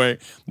 like going,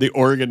 the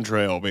Oregon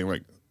Trail being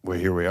like, well,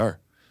 here we are.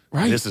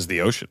 Right. This is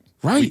the ocean.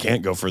 Right. We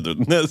can't go further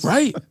than this.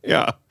 Right.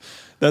 Yeah.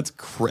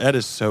 That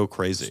is so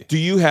crazy. Do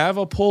you have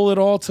a pull at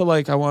all to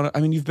like,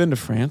 you've been to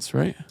France,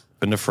 right?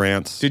 Been to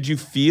France. Did you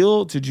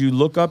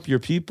look up your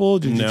people?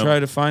 Did you try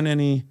to find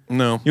any?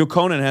 No. You know,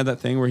 Conan had that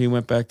thing where he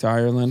went back to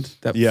Ireland.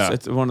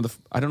 It's one of the,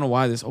 I don't know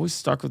why this always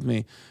stuck with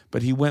me,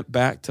 but he went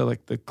back to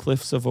like the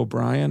cliffs of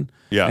O'Brien.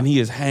 Yeah. And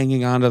he is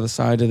hanging onto the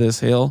side of this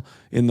hill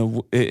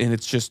and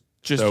it's just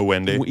so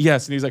windy.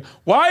 Yes. And he's like,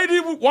 why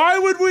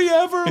would we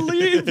ever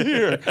leave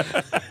here?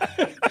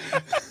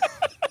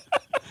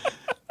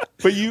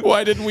 But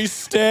why didn't we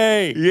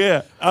stay?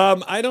 Yeah.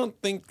 I don't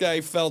think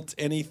I felt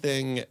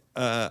anything.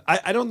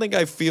 I don't think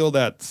I feel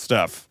that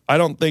stuff. I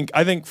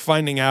think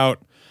finding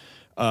out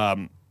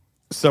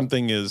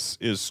something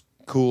is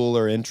cool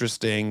or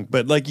interesting.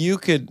 But like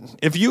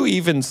if you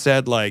even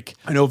said like,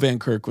 I know Van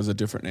Kirk was a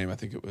different name. I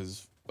think it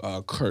was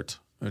Kurt.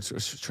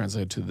 It's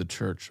translated to the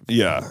church.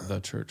 Yeah.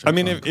 The church. I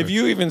mean, if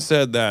you even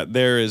said that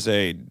there is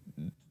a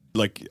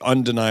like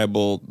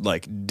undeniable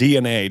like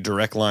DNA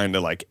direct line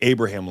to like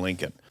Abraham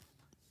Lincoln.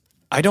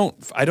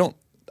 Obviously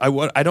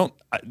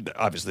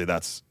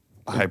that's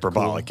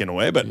hyperbolic in a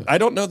way, but I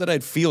don't know that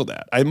I'd feel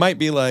that. I might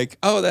be like,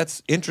 oh,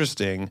 that's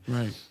interesting.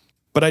 Right.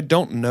 But I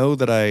don't know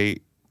that I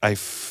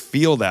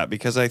feel that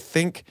because I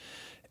think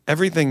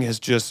everything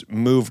has just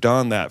moved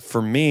on that.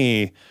 For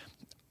me,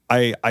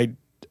 I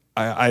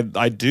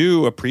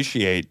do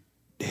appreciate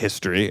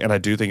history and I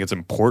do think it's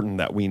important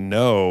that we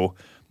know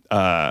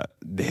the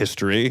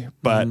history,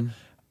 but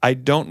I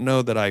don't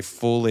know that I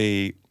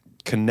fully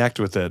connect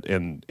with it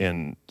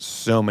in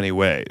so many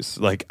ways.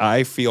 Like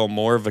I feel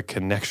more of a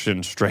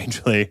connection,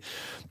 strangely,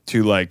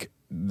 to like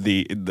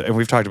and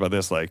we've talked about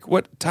this, like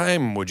what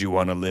time would you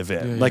want to live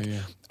in?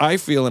 I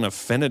feel an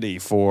affinity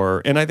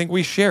for, and I think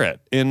we share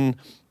it in,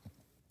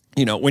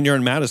 when you're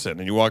in Madison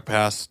and you walk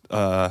past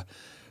a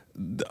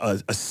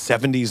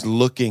 70s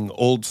looking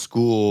old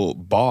school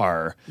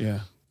bar. Yeah.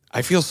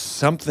 I feel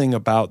something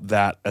about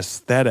that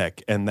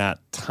aesthetic and that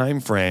time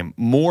frame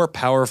more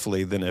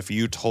powerfully than if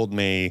you told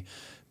me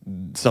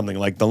something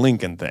like the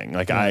Lincoln thing.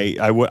 Like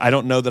I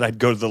don't know that I'd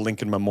go to the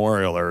Lincoln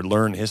Memorial or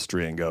learn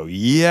history and go,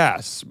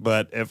 yes.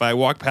 But if I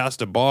walk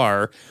past a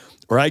bar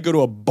or I go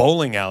to a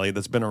bowling alley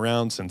that's been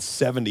around since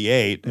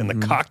 78 and the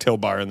cocktail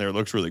bar in there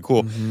looks really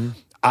cool,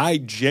 I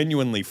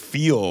genuinely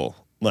feel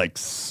like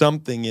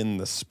something in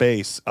the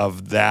space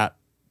of that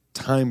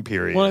time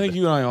period. Well, I think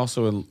you and I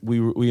also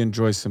we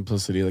enjoy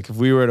simplicity. Like if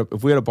we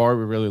had a bar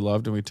we really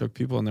loved and we took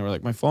people and they were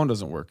like, my phone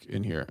doesn't work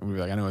in here, and we'd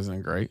be like, I know, isn't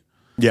it great?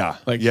 Yeah.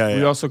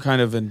 We also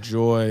kind of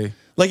enjoy,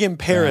 like in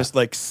Paris,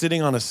 like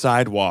sitting on a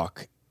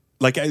sidewalk.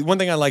 Like one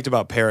thing I liked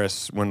about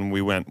Paris when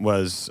we went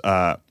was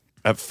at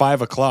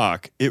 5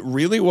 o'clock, it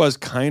really was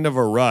kind of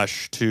a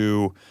rush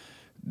to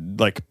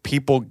like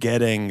people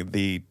getting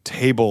the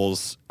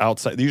tables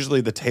outside.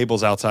 Usually the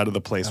tables outside of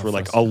the place were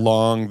like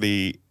along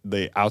the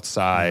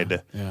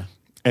outside. Yeah.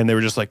 And they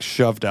were just like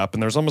shoved up,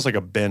 and there was almost like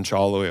a bench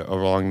all the way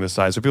along the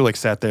side. So people like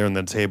sat there and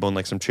the table and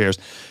like some chairs.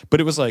 But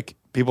it was like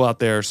people out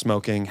there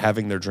smoking,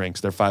 having their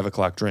drinks, their 5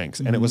 o'clock drinks.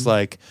 And it was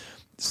like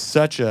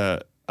such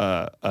a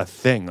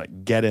thing.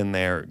 Like get in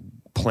there,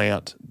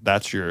 plant,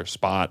 that's your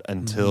spot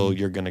until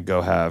you're gonna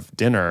go have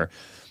dinner.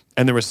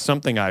 And there was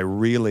something I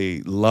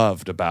really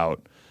loved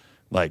about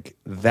like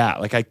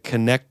that. Like I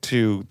connect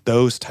to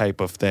those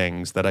type of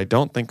things that I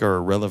don't think are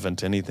relevant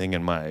to anything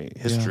in my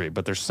history,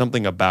 but there's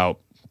something about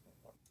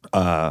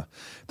that.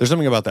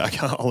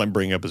 All I'm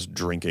bringing up is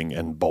drinking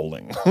and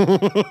bowling.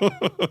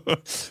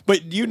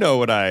 But you know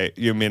what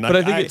you mean. But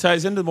I think it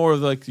ties into more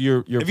of like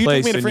your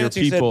place and your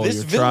people, this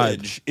your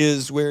village tribe.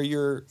 is where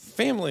your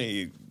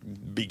family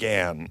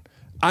began.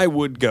 I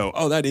would go,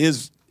 oh, that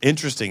is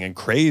interesting and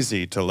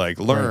crazy to like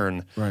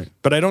learn. Right.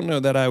 But I don't know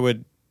that I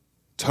would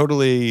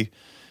totally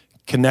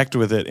connect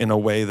with it in a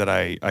way that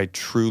I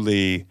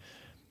truly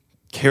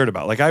cared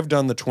about. Like I've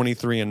done the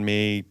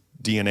 23andMe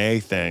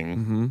DNA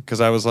thing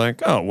because I was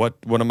like, oh, what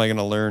am I going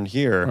to learn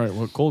here? Right.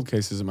 What cold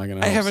cases am I going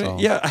to I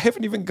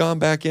haven't even gone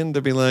back in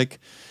to be like,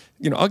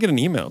 I'll get an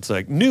email. It's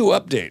like, new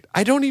update.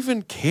 I don't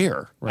even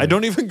care. Right. I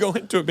don't even go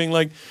into it being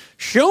like,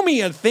 show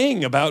me a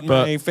thing about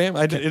my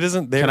family. It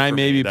isn't there. Can I for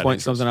maybe me,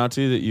 point something out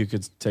to you that you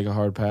could take a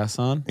hard pass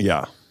on?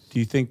 Yeah. Do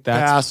you think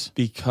that's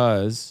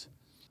because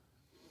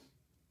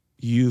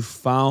you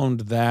found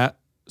that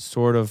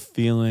sort of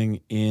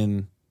feeling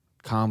in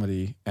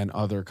comedy and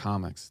other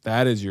comics?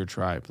 That is your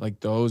tribe. Like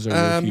those are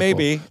your people.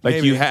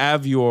 Maybe. You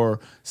have your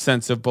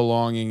sense of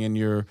belonging and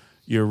your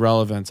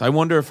relevance. I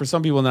wonder for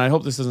some people, and I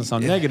hope this doesn't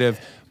sound negative,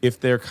 if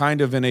they're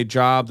kind of in a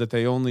job that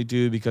they only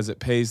do because it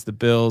pays the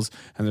bills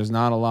and there's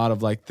not a lot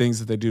of like things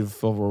that they do to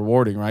feel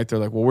rewarding, right? They're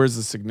like, well, where's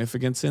the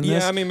significance in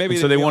this? Yeah, I mean, maybe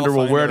and so they we wonder, all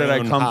well, find where our did I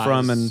own come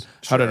from and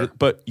how did it?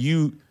 But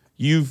you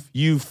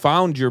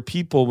found your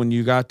people when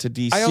you got to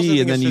DC, I also think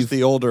and then it's just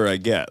the older I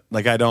get.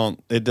 Like I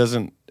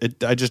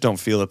just don't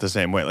feel it the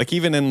same way. Like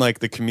even in like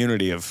the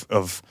community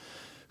of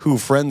who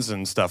friends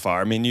and stuff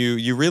are. I mean,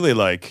 you really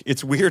like,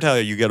 it's weird how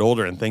you get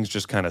older and things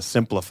just kind of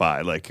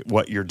simplify, like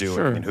what you're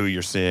doing and who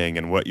you're seeing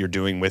and what you're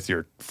doing with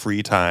your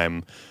free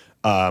time.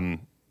 I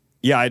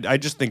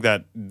just think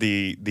that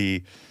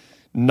the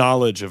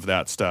knowledge of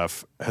that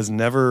stuff has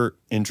never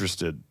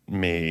interested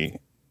me.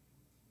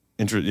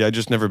 I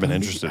just never been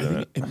interested in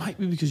it. It might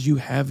be because you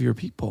have your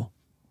people.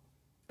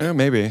 Yeah,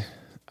 maybe.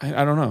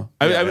 I don't know.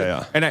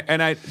 Yeah. And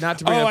I not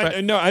to bring up.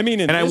 I mean,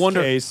 in this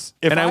case,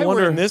 if I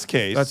were in this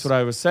case, that's what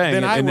I was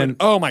saying. Then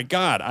oh my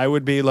God, I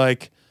would be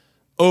like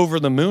over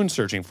the moon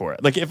searching for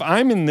it. Like if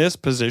I'm in this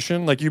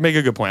position, like you make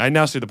a good point. I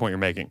now see the point you're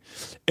making.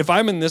 If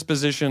I'm in this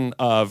position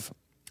of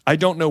I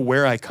don't know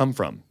where I come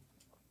from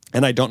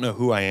and I don't know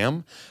who I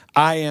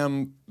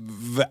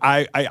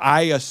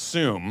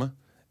assume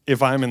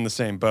if I'm in the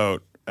same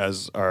boat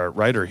as our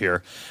writer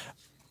here,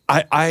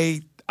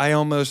 I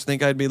almost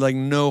think I'd be like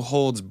no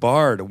holds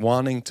barred,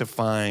 wanting to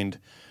find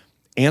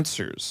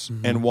answers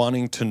and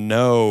wanting to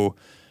know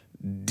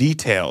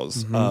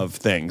details of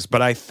things.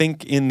 But I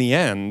think in the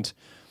end,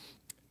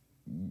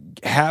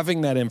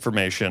 having that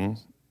information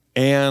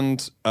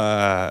and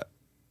not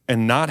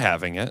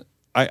having it,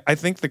 I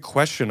think the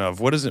question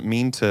of what does it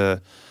mean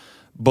to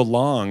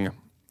belong,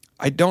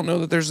 I don't know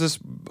that there's this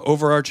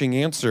overarching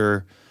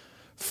answer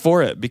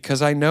for it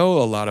because I know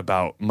a lot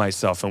about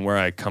myself and where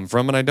I come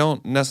from, and I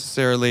don't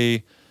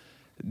necessarily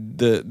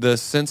the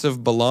sense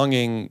of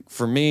belonging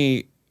for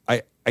me.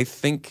 I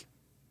think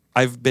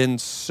I've been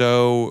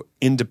so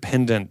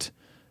independent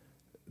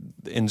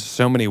in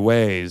so many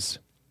ways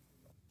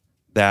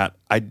that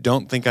I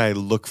don't think I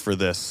look for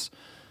this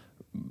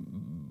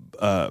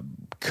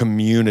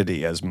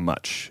community as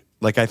much.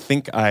 Like I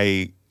think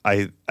I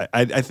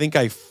think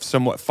I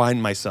somewhat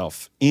find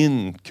myself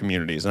in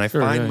communities, and I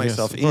find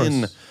myself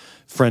in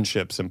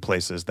friendships and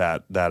places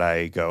that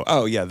I go,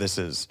 oh yeah, this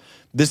is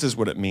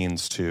what it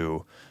means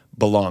to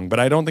belong. But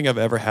I don't think I've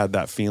ever had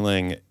that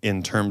feeling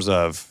in terms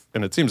of,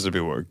 and it seems to be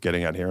what we're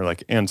getting at here,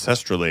 like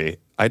ancestrally,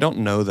 I don't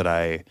know that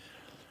I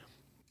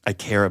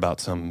care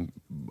about some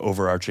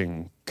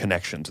overarching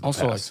connection to the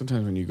also, past. like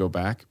sometimes when you go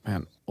back,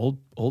 man, old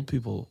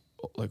people,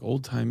 like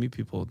old-timey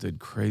people did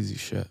crazy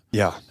shit.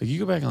 Yeah. Like you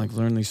go back and like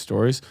learn these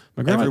stories.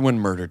 Everyone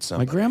murdered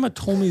somebody. My grandma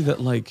told me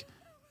that like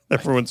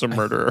everyone's a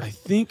murderer. I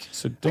think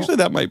so. Actually,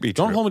 that might be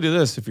true. Don't hold me to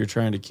this if you're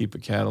trying to keep a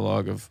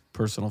catalog of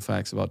personal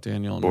facts about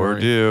Daniel and Or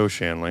Murray. do,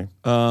 Shanley.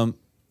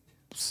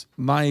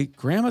 My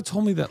grandma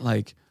told me that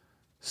like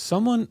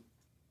someone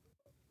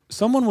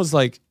was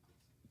like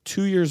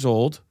 2 years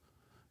old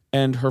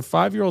and her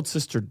 5-year-old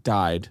sister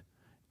died,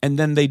 and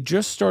then they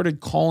just started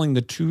calling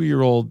the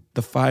 2-year-old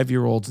the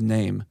 5-year-old's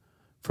name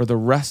for the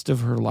rest of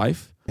her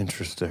life.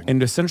 Interesting.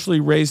 And essentially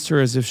raised her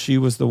as if she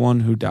was the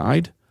one who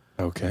died.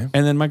 Okay.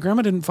 And then my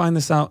grandma didn't find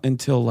this out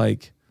until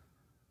like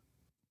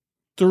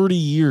 30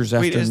 years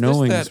after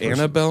knowing this this that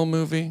Annabelle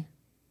movie?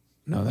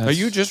 No, that's... Are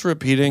you just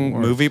repeating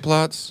movie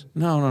plots?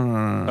 No.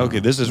 Okay,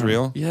 this is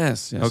real?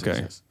 Yes.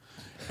 Okay. Yes.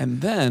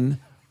 And then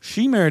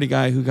she married a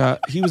guy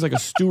he was like a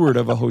steward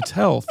of a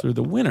hotel through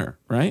the winter,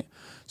 right?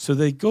 So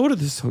they go to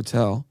this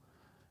hotel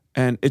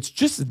and it's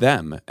just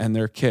them and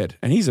their kid.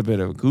 And he's a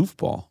bit of a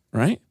goofball,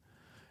 right?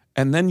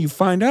 And then you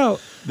find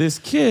out this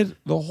kid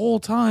the whole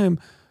time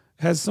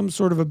has some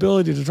sort of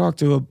ability to talk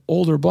to an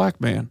older black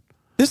man.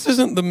 This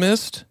isn't The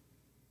Mist?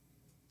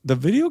 The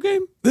video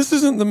game? This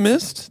isn't The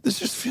Mist? This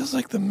just feels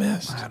like The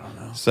Mist. I don't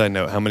know. Side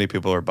note, how many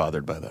people are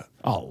bothered by that?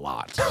 A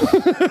lot.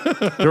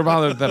 They're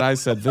bothered that I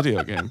said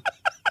video game.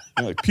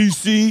 They're like,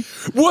 PC?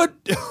 What?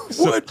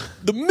 What?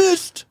 The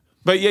Mist?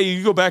 But yeah,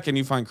 you go back and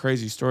you find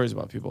crazy stories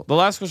about people. The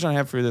last question I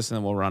have for you this, and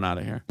then we'll run out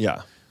of here.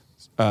 Yeah.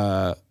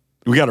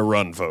 We got to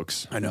run,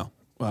 folks. I know.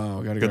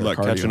 Wow, gotta Good luck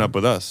catching up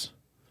with us.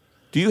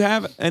 Do you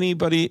have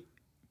anybody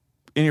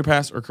in your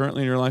past or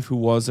currently in your life who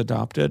was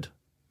adopted?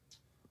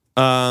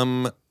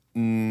 No.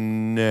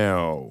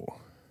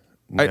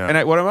 What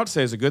I'm about to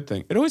say is a good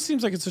thing. It always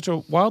seems like it's such a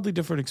wildly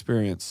different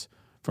experience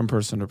from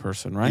person to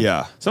person, right?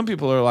 Yeah. Some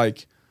people are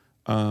like,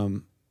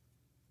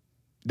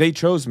 they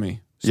chose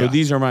me, So Yeah.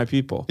 these are my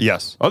people.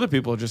 Yes. Other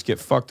people just get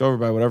fucked over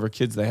by whatever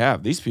kids they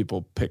have. These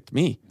people picked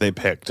me. They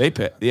picked. They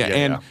picked. Yeah.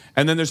 Yeah,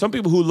 and then there's some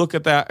people who look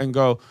at that and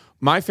go,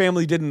 my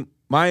family didn't.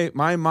 My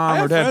mom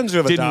have or dad friends who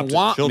have didn't adopted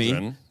want me,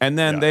 children. and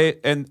then Yeah. they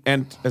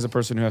and as a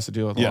person who has to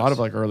deal with a Yes. lot of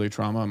like early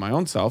trauma in my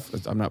own self,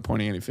 I'm not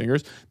pointing any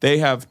fingers. They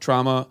have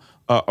trauma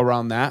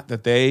around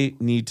that they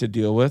need to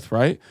deal with,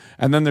 right?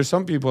 And then there's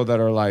some people that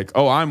are like,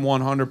 oh, I'm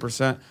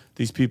 100%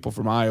 these people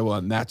from Iowa,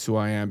 and that's who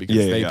I am because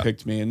they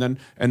picked me. And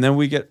then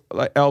we get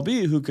like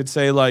LB who could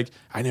say like,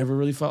 I never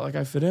really felt like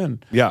I fit in.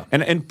 Yeah.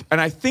 And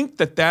I think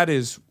that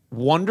is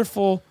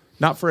wonderful.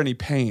 Not for any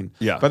pain.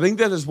 Yeah. But I think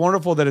that is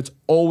wonderful that it's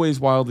always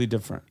wildly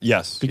different.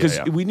 Yes. Because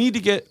Yeah, yeah. we need to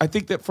get, I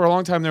think that for a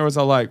long time there was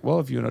a like, well,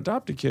 if you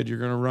adopt a kid, you're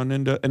going to run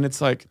into, and it's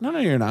like, no,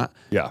 you're not.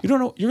 Yeah. You don't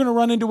know, you're going to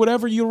run into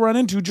whatever you run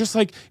into. Just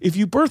like if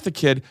you birth a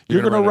kid,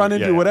 you're going to run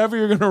into whatever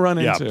you're going to run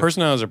into. Yeah,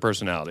 personalities are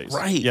personalities.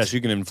 Right. Yes,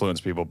 you can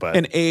influence people, but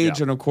And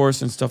age and of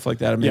course and stuff like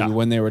that. And maybe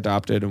when they were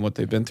adopted and what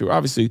they've been through.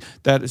 Obviously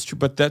that is true,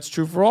 but that's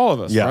true for all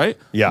of us, Yeah. right?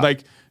 Yeah.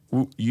 Like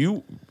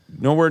you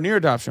nowhere near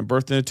adoption,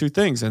 birthed into two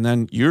things. And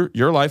then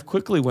your life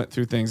quickly went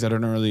through things at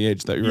an early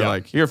age that you were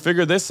like, here,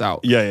 figure this out.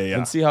 Yeah.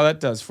 And see how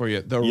that does for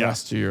you the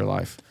rest of your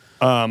life.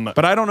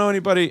 But I don't know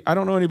anybody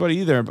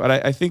either. But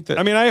I think that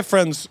I have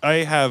friends. I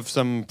have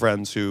some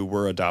friends who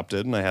were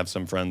adopted, and I have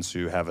some friends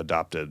who have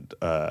adopted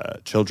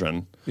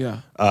children.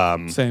 Yeah.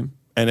 Same.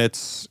 And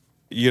it's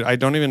I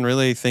don't even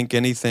really think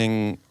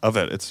anything of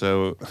it. It's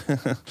so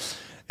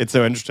it's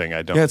so interesting.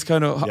 I don't. Yeah, it's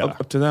kind of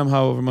up to them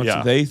however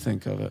much they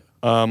think of it.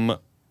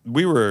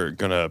 We were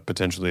gonna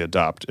potentially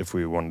adopt if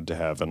we wanted to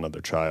have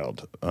another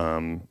child.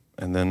 And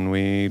then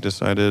we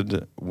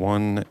decided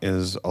one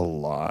is a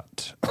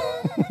lot.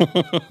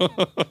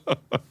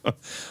 A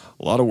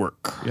lot of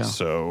work. Yeah.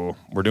 So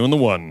we're doing the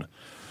one.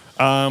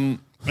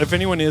 If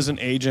anyone is an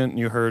agent and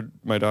you heard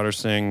my daughter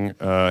sing,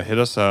 hit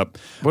us up.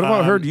 What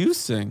about heard you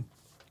sing?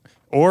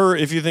 Or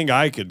if you think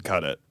I could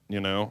cut it,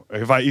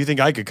 if you think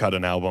I could cut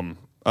an album.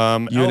 You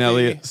and LB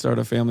Elliot start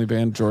a family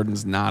band.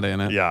 Jordan's not in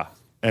it. Yeah,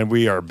 and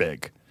we are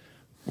big.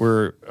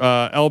 We're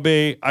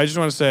LB. I just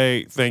want to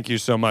say thank you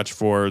so much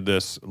for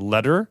this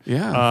letter.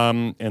 Yeah.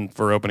 And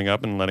for opening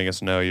up and letting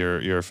us know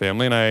your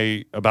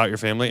family about your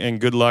family, and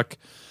good luck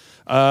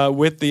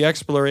with the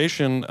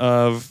exploration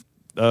of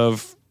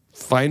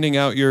finding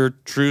out your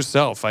true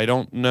self. I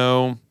don't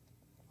know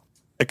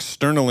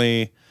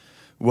externally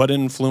what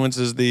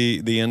influences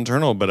the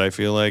internal, but I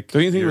feel like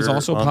Don't you think it was you're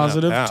also on that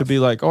positive path. to be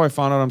like, oh, I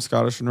found out I'm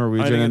Scottish and I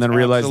Norwegian, think and then it's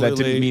realize that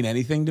absolutely- didn't mean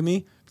anything to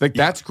me? Like,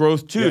 that's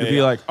growth, too, to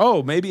be like,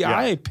 oh, maybe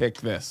I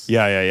picked this.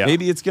 Yeah.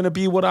 Maybe it's going to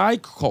be what I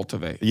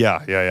cultivate.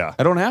 Yeah.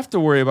 I don't have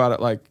to worry about it,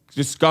 like,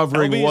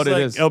 discovering what it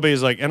is. LB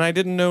is like, and I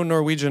didn't know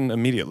Norwegian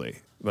immediately.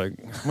 Like,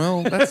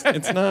 well,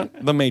 it's not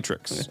the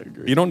Matrix.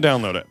 You don't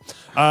download it.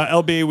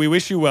 LB, we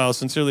wish you well.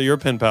 Sincerely, your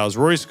pen pals,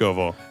 Rory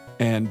Scovel.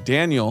 And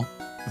Daniel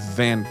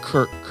Van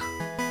Kirk.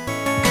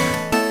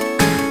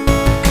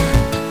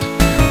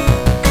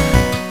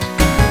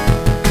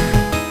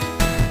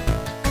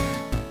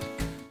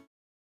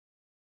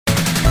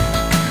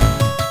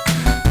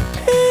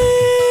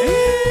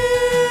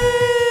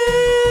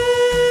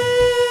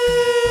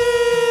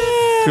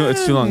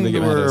 It's too long to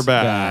get mad at We're us.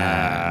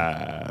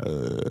 back.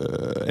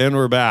 And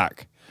we're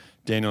back.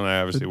 Daniel and I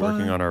are obviously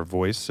working on our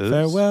voices.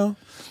 Farewell,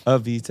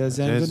 Avitas,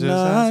 and good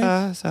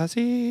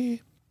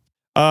night.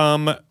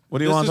 What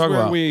do you want to talk where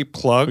about? We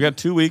plug. We got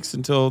 2 weeks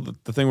until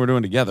the thing we're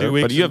doing together. 2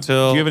 weeks but do you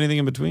until- have anything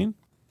in between?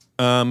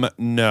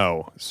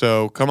 No.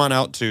 So come on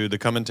out to the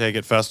Come and Take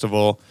It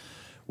Festival.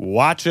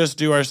 Watch us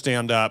do our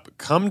stand-up.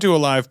 Come to a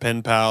live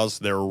Pen Pals.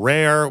 They're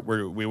rare.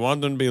 We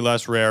want them to be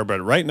less rare, but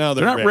right now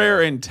they're They're not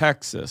rare in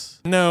Texas.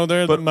 No,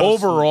 they're But the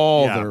most,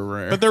 overall, they're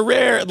rare. But they're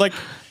rare. Like,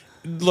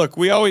 look,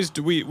 we always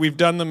do. We've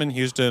done them in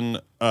Houston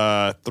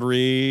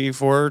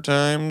 3-4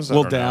 times. I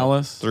Well, don't know.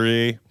 Dallas.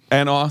 3.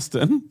 And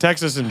Austin.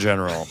 Texas in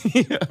general.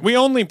 We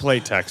only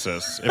play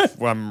Texas,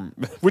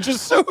 which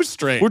is so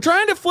strange. We're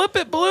trying to flip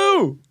it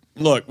blue.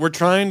 Look, we're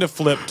trying to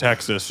flip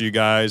Texas, you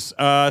guys.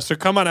 So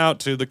come on out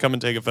to the Come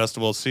and Take It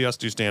Festival. See us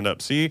do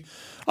stand-up. See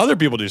other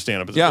people do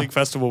stand-up. It's a big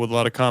festival with a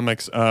lot of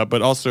comics.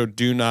 But also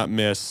do not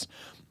miss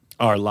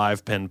our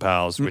live Pen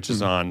Pals, which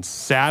is on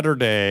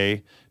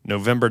Saturday,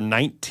 November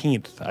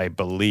 19th, I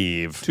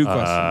believe. 2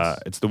 questions.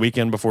 It's the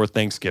weekend before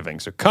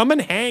Thanksgiving. So come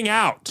and hang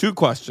out. 2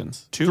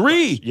 questions. 2 3.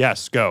 questions.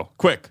 Yes, go.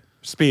 Quick.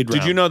 Speed round.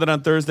 Did you know that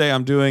on Thursday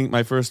I'm doing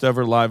my first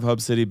ever live Hub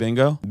City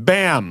bingo?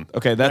 Bam.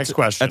 Okay, that's Next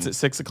question. That's at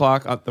 6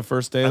 o'clock on the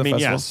first day of the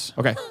festival. Yes.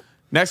 Okay.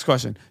 Next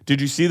question. Did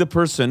you see the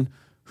person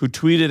who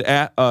tweeted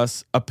at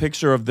us a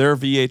picture of their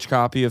VH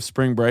copy of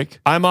Spring Break?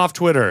 I'm off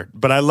Twitter,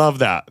 but I love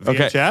that.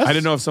 Okay. VHS? I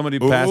didn't know if somebody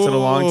passed it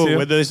along to you.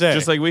 What did they say?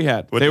 Just like we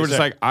had. What'd They they were just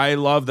say? like, I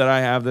love that I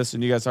have this,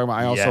 and you guys talking about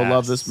I also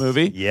love this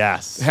movie.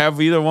 Yes.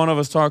 Have either one of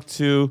us talked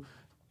to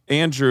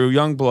Andrew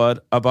Youngblood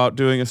about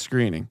doing a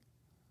screening?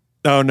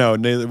 Oh no,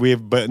 neither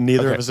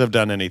Okay. of us have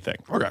done anything.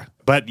 Okay.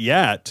 But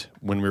yet,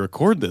 when we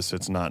record this,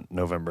 it's not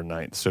November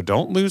 9th. So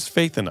don't lose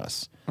faith in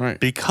us. Right.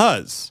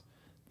 Because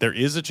there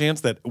is a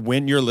chance that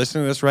when you're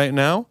listening to this right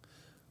now,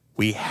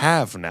 we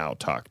have now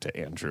talked to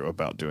Andrew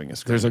about doing a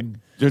screening.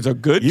 There's a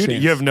good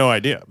chance. You have no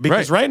idea.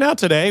 Because right now,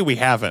 today, we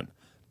haven't.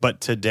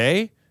 But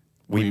today,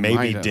 we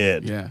maybe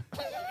did. Yeah.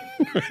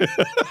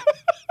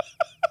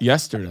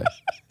 Yesterday.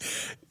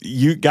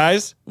 You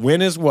guys,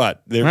 when is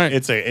what? Right.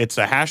 It's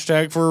a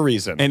hashtag for a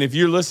reason. And if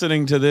you're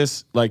listening to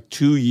this like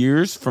 2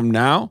 years from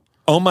now,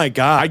 oh my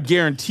God, I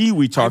guarantee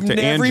we talked to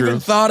Andrew. I've never even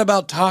thought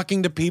about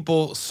talking to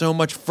people so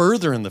much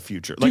further in the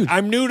future. Like,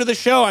 I'm new to the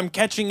show. I'm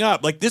catching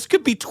up. Like, this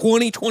could be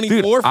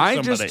 2024 for somebody.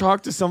 I just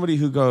talked to somebody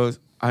who goes,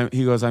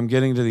 I'm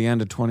getting to the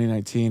end of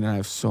 2019 and I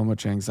have so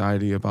much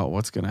anxiety about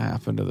what's going to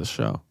happen to the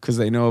show because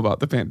they know about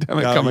the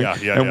pandemic coming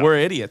and we're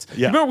idiots.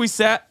 Yeah. Remember we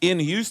sat in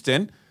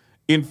Houston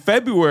in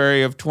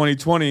February of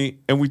 2020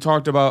 and we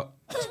talked about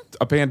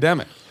a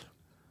pandemic.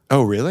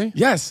 Oh, really?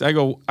 Yes. I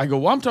go,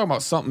 well, I'm talking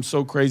about something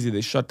so crazy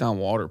they shut down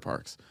water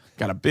parks.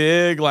 Got a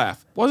big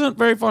laugh. Wasn't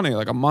very funny,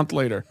 like a month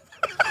later.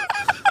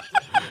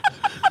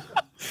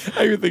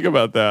 I even think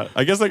about that.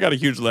 I guess I got a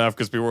huge laugh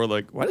because people were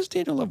like, why does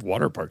Daniel love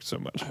water parks so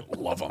much? I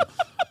love them.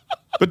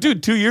 But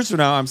dude, 2 years from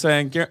now, I'm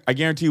saying, I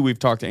guarantee you we've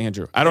talked to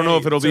Andrew. I don't know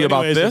if it'll be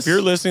about this. If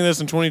you're listening to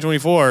this in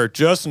 2024,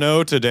 just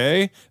know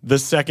today, the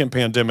second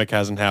pandemic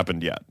hasn't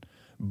happened yet.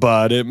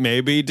 But it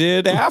maybe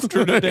did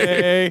after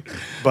today,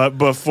 but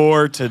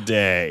before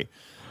today.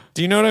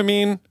 Do you know what I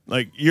mean?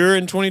 Like, you're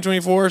in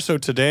 2024, so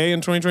today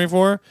in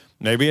 2024,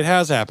 maybe it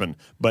has happened.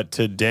 But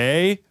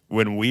today,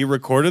 when we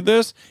recorded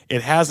this,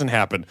 it hasn't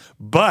happened.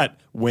 But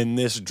when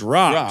this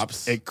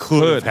drops, it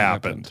could have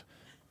happened.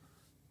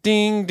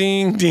 Ding,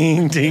 ding,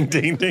 ding, ding,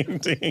 ding, ding, ding,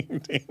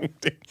 ding,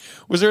 ding.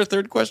 Was there a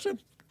third question?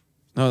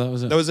 No, that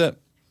was it. That was it.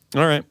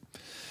 All right.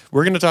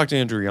 We're going to talk to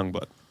Andrew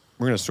Youngblood.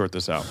 We're going to sort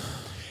this out.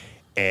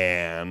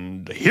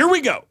 And here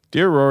we go.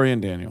 Dear Rory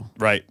and Daniel.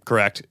 Right,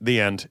 correct.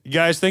 The end. You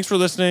guys, thanks for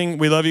listening.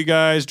 We love you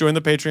guys. Join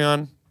the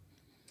Patreon.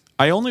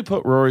 I only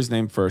put Rory's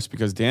name first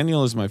because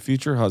Daniel is my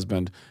future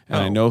husband, and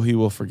I know he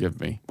will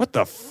forgive me. What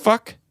the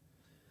fuck?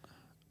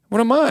 What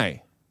am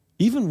I?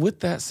 Even with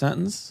that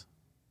sentence,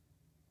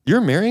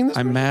 you're marrying this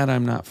person? I'm mad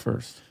I'm not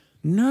first.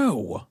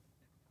 No.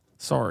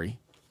 Sorry.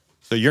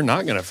 So you're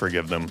not going to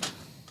forgive them.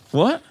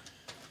 What?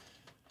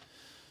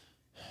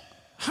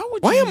 How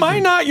would Why am I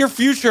not your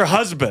future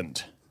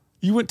husband?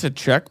 You went to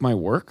check my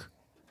work?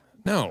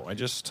 No, I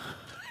just...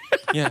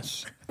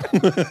 Yes.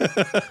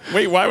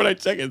 Wait, why would I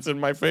check it? It's in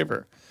my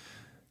favor.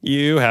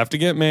 You have to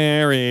get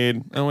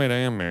married. Oh, wait, I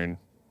am married.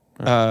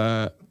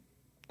 Yeah.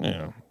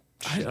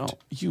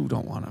 You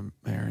don't want to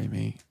marry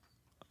me.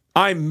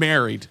 I'm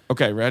married.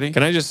 Okay, ready?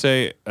 Can I just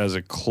say, as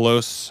a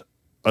close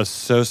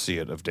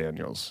associate of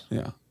Daniel's,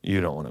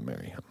 you don't want to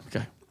marry him.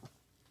 Okay.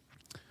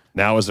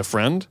 Now, as a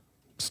friend,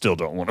 still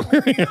don't want to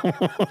marry him.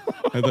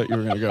 I thought you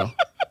were going to go.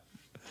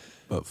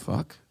 But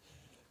fuck.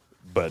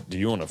 But do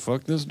you want to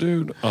fuck this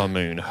dude? I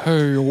mean,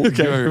 hell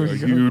yeah,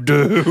 you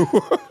do.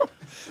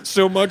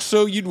 So much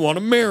so you'd want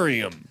to marry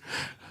him.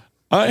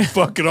 I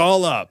fuck it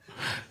all up.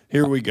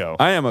 Here we go.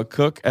 I am a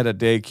cook at a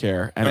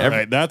daycare. And all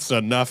right, that's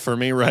enough for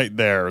me right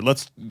there.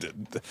 Let's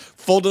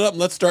fold it up and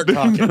let's start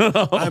talking.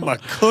 I'm a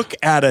cook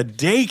at a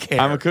daycare.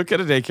 I'm a cook at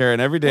a daycare,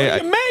 and every day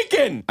what are you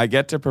making? I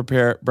get to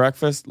prepare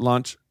breakfast,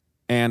 lunch,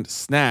 and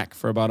snack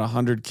for about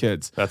 100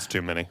 kids. That's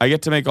too many. I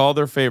get to make all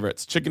their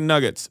favorites: chicken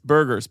nuggets,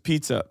 burgers,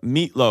 pizza,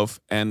 meatloaf,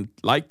 and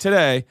like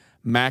today,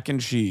 mac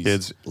and cheese.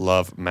 Kids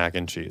love mac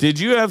and cheese. Did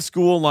you have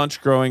school lunch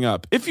growing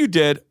up? If you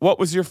did, what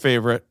was your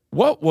favorite?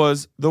 What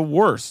was the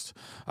worst?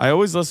 I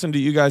always listen to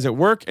you guys at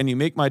work, and you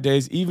make my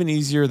days even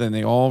easier than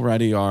they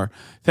already are.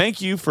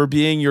 Thank you for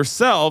being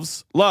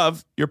yourselves.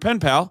 Love, your pen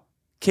pal,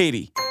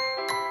 Katie.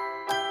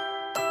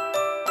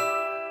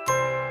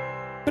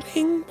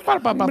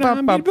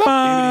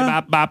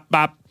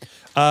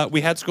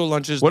 We had school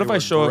lunches. What if I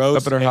show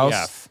up at her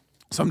house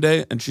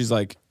someday and she's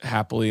like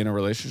happily in a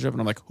relationship,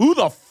 and I'm like, who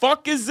the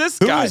fuck is this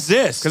guy? Who is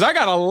this? Because I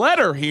got a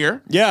letter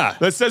here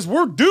that says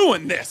we're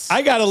doing this.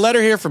 I got a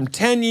letter here from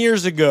 10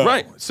 years ago.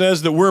 Right. It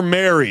says that we're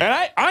married.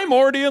 And I'm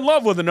already in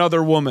love with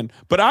another woman,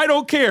 but I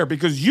don't care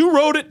because you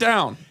wrote it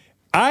down.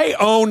 I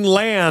own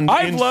land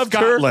I've in loved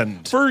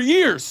Scotland. her for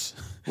years.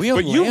 But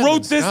you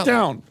wrote this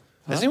down.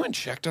 Has anyone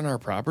checked on our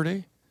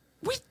property?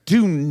 We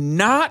do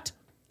not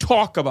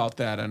talk about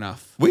that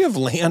enough. We have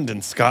land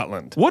in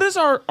Scotland. What is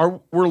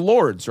we're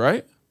lords,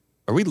 right?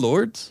 Are we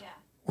lords? Yeah.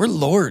 We're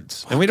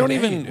lords. And we don't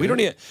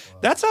even,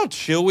 that's how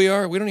chill we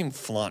are. We don't even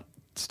flaunt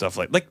stuff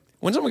like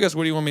when someone goes,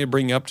 what do you want me to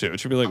bring you up to? It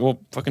should be like,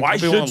 well, fucking I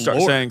should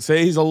start saying,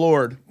 say he's a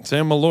lord. Say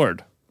I'm a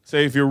lord.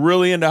 Say if you're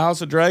really into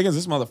House of Dragons,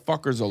 this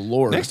motherfucker's a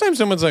lord. Next time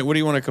someone's like, what do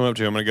you want to come up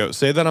to? I'm going to go,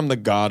 say that I'm the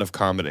god of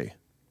comedy.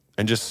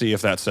 And just see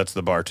if that sets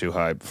the bar too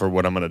high for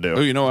what I'm going to do.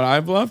 Oh, you know what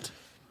I've loved?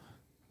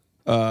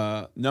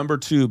 Number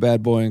 2,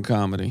 bad boy in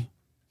comedy.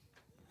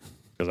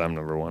 Because I'm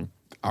number 1.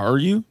 Are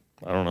you?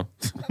 I don't know.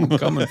 I'm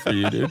coming for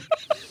you, dude.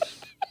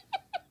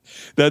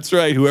 That's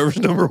right. Whoever's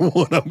number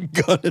 1, I'm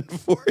gunning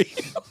for you.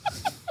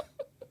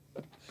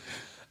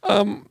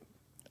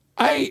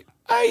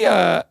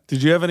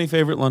 Did you have any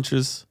favorite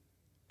lunches?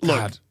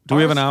 Look, do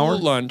we have an hour?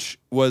 School lunch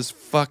was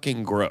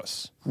fucking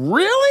gross.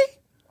 Really?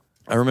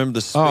 I remember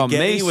the spaghetti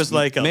May- was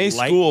like a May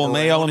light school,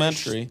 May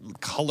brownish elementary.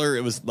 color.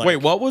 It was like Wait,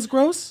 what was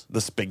gross?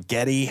 the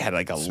spaghetti had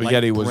like a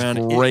Spaghetti light was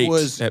brown. great It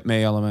was at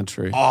May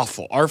Elementary.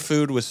 awful. Our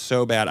food was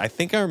so bad. I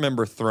think I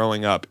remember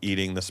throwing up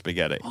eating the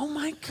spaghetti. Oh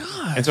my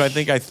god! And so I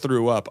think I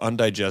threw up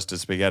undigested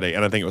spaghetti,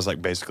 and I think it was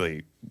like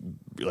basically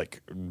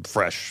like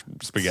fresh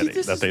spaghetti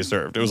this that is- they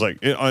served. It was like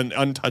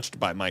untouched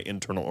by my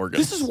internal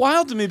organs. This is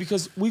wild to me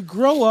because we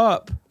grow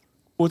up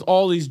with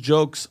all these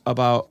jokes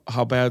about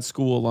how bad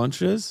school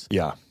lunch is,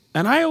 yeah.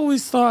 and I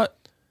always thought,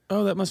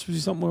 oh, that must be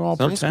something we're all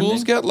Some pretending.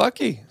 schools get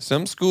lucky.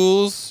 Some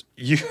schools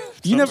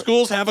some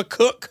schools have a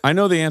cook. I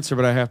know the answer,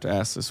 but I have to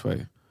ask this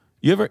way: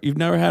 you've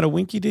never had a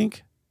Winky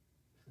Dink?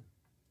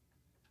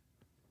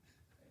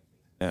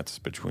 That's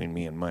between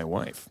me and my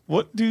wife.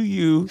 What do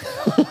you?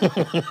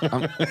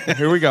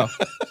 Here we go.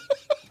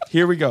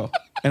 Here we go.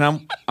 And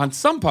I'm on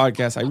some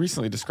podcasts. I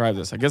recently described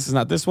this. I guess it's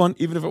not this one.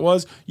 Even if it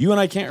was, you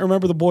and I can't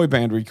remember the boy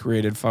band we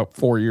created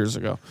 4 years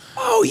ago.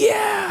 Oh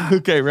yeah.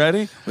 Okay,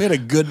 ready? We had a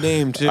good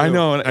name too. I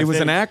know. It was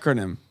an think.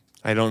 acronym.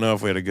 I don't know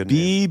if we had a good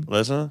B. name.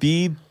 Listen.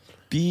 B.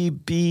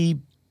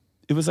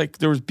 It was like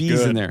there was B's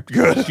Good. in there.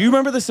 Good. Do you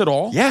remember this at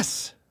all?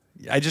 Yes.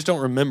 I just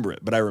don't remember it,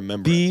 but I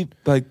remember B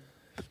it.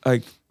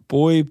 like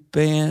boy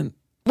band.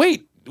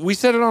 Wait, we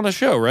said it on a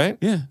show, right?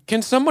 Yeah.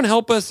 Can someone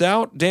help us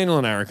out? Daniel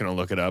and I are going to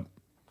look it up.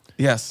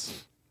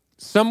 Yes.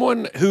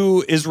 Someone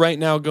who is right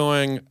now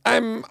going,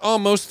 I'm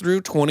almost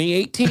through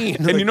 2018.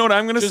 And you know what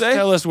I'm going to Just say?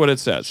 tell us what it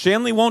says.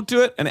 Shanley won't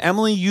do it, and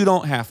Emily, you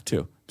don't have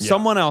to. Yeah.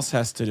 Someone else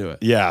has to do it.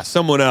 Yeah,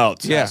 someone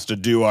else Yeah. has to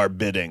do our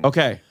bidding.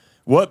 Okay.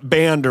 What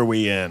band are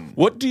we in?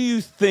 What do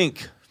you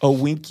think a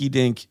Winky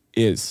Dink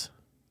is?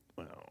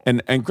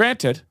 And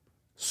granted,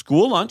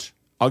 school lunch.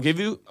 I'll give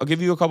you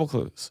a couple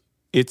clues.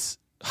 It's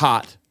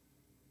hot.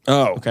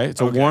 Oh, Okay,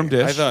 it's a warm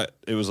dish. I thought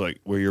it was like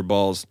where your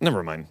balls.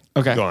 Never mind.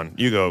 Okay. go on.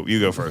 You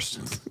go first.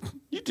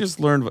 You just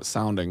learned what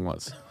sounding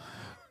was.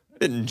 I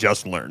didn't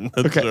just learn.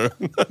 Okay.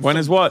 When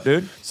is what,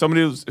 dude?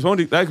 Somebody that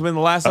could have been the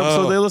last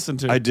episode they listened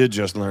to. I did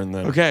just learn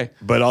that. Okay.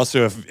 But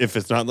also, if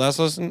it's not last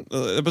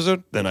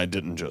episode, then I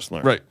didn't just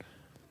learn. Right.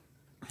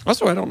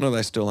 Also, I don't know that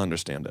I still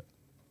understand it.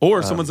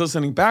 Or someone's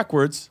listening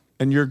backwards,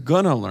 and you're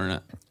gonna learn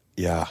it.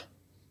 Yeah.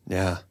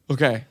 Yeah.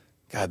 Okay.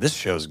 God, this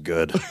show's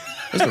good.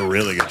 This is a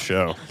really good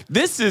show.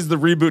 This is the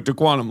reboot to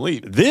Quantum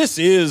Leap. This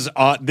is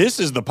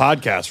the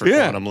podcast for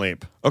Yeah. Quantum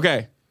Leap.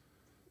 Okay.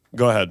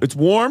 Go ahead. It's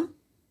warm.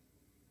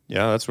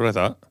 Yeah, that's what I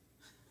thought.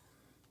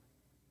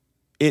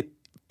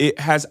 It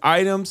has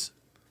items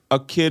a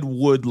kid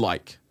would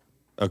like.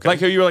 Okay. Like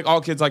how you were like, all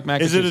kids like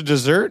mac Is and it a cheese.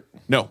 dessert?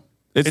 No.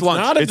 It's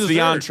lunch. not a It's the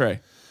dessert. entree.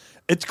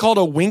 It's called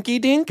a Winky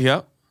Dink.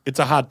 Yep. It's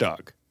a hot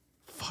dog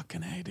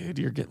Fucking A, dude.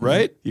 You're getting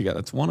Right? You got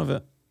that's one of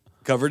it.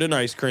 covered in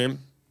ice cream,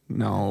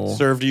 No.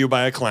 served to you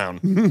by a clown.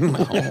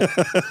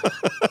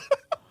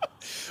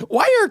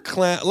 Why are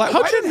clowns?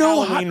 How'd you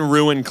know Halloween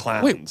ruin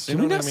clowns? Wait, You did know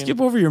we what not I mean? skip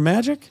over your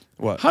magic?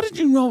 What? How did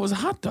you know it was a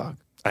hot dog?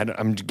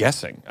 I'm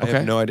guessing. I Okay.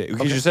 have no idea.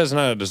 Because you said it's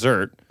not a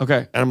dessert.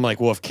 Okay. And I'm like,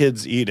 well, if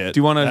kids eat it, Do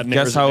you wanna that guess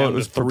narrows how down it to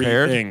was three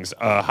prepared? things: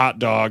 hot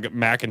dog,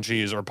 mac and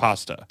cheese, or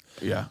pasta.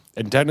 Yeah.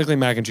 And technically,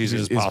 mac and cheese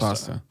is Is pasta.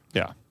 pasta.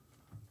 Yeah.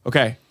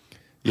 Okay.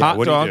 Yeah, Hot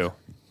what dog. do you do?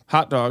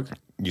 Hot dog.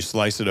 You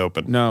slice it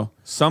open. No.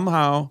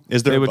 Somehow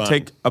Is there they a would bun?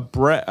 take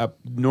a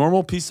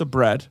normal piece of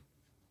bread,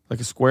 like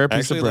a square piece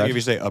Actually, of like bread. if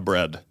you say a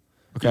bread,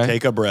 Okay. you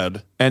take a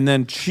bread. and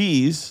then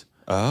cheese,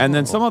 and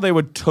then somehow they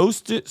would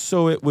toast it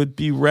so it would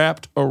be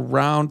wrapped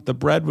around. The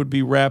bread would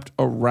be wrapped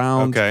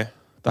around Okay.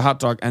 the hot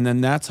dog, and then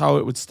that's how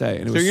it would stay.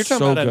 And it So was you're talking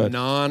so about a good.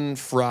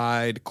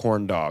 non-fried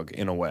corn dog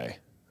in a way,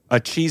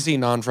 a cheesy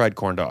non-fried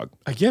corn dog.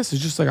 I guess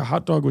it's just like a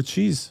hot dog with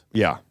cheese,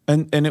 Yeah,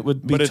 and it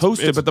would be But it's-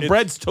 toasted, it's- but the it's-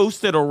 bread's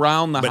toasted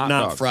around the but hot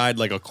not dog. fried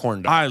like a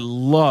corn dog. I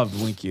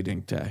loved Winky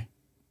Dink Day.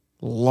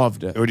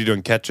 Loved it. What are you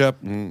doing? Ketchup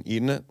and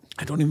eating it?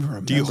 I don't even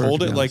remember. Do you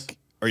hold to be it honest. like?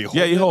 Are you?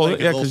 Yeah, you hold like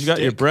it. a Yeah, little because you got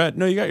your stick? bread.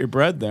 No, you got your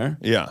bread there.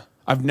 Yeah.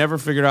 I've never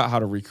figured out how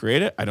to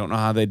recreate it. I don't know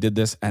how they did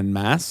this en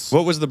masse.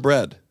 What was the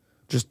bread?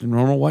 Just a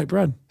normal white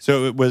bread.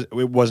 So it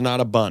was not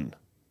a bun.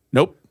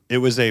 Nope. It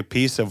was a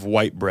piece of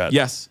white bread.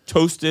 Yes,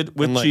 toasted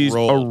with And, like, cheese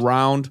rolled.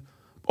 around,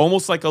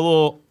 almost like a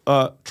little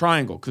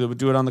triangle because they would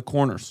do it on the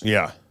corners.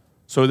 Yeah.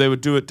 So they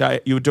would do it.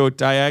 You would do it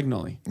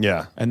diagonally,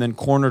 Yeah. and then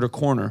corner to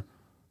corner,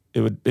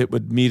 it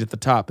would meet at the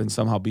top and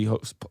somehow be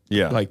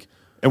Yeah. like.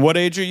 And what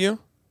age are you?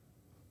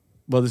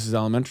 Well, this is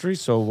elementary,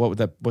 so what would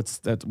that? What's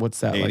that? Like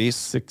 80s?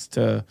 6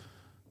 to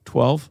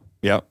 12,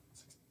 Yeah.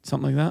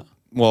 something like that.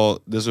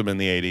 Well, this would have been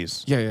the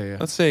 80s. Yeah.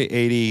 Let's say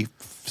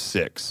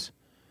 86.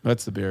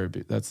 That's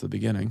the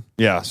beginning.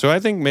 Yeah. So I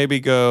think maybe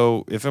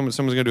go, if someone's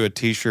going to do a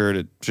T-shirt,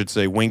 it should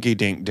say Winky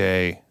Dink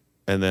Day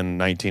and then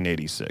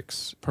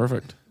 1986.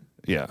 Perfect.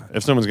 Yeah.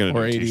 If someone's going to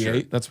do Or a T-shirt.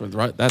 88. That's what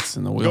right. That's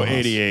in the Go wheelhouse.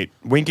 88.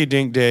 Winky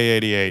Dink Day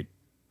 88.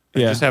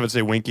 And Yeah. Just have it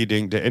say Winky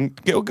Dink Day. And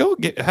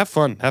have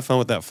fun. Have fun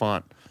with that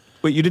font.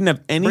 Wait, you didn't have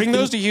anything? Bring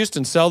those to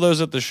Houston. Sell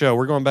those at the show.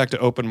 We're going back to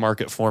open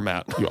market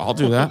format. I'll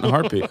do that in a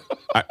heartbeat.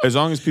 As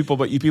long as people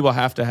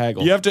have to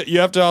haggle. You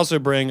have to also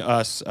bring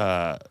us.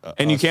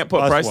 And you can't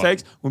put us price one.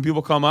 tags when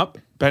people come up,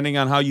 depending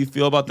on how you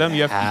feel about them.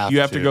 You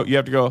have to go. You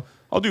have to go.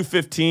 I'll do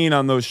 15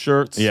 on those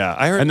shirts. Yeah,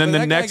 I heard. And then the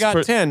that next guy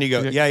got 10. You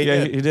go, yeah, he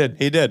did.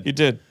 He did. He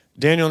did.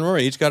 Daniel and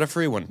Rory each got a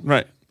free one.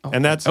 Right.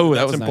 And that's that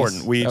was important.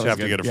 nice. We That each was have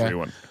to good. get a free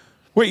one.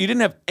 Wait, you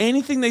didn't have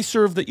anything they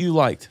served that you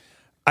liked?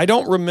 I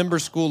don't remember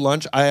school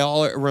lunch.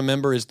 All I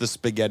remember is the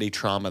spaghetti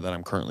trauma that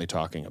I'm currently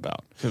talking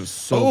about. It was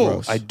so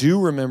gross. I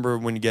do remember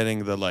when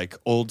getting the like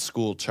old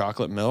school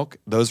chocolate milk.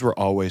 Those were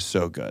always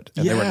so good.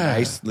 And they were Yeah.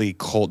 nicely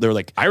cold. They were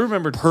like I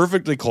remembered.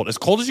 perfectly cold. As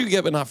cold as you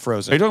get, but not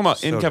frozen. Are you talking about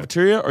So in good.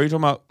 cafeteria, or are you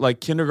talking about like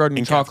kindergarten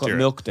In chocolate cafeteria.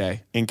 milk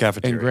day In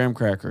cafeteria. and graham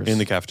crackers? In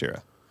the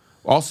cafeteria.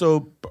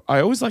 Also, I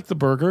always liked the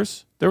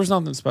burgers. There was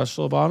nothing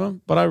special about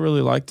them, but I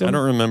really liked them. I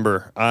don't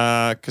remember.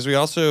 Because we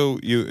also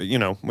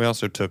we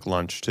also took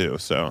lunch too.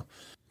 So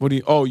What do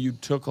you? Oh, you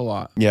took a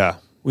lot. yeah.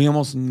 We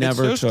almost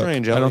never it's so took.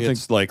 strange. I don't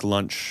It's think. like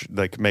lunch,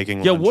 like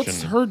making Yeah, lunch.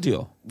 what's and her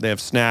deal? They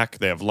have snack,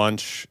 they have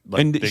lunch.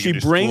 Like And they she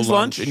can do brings school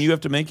lunch, and you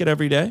have to make it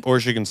every day. or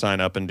she can sign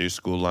up and do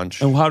school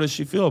lunch. And how does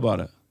she feel about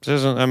it? She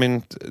doesn't. I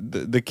mean,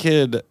 the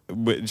kid,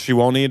 she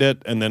won't eat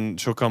it, and then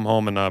she'll come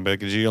home and I'll be like,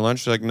 "Did you eat your lunch?"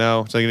 She's like,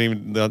 "No." It's like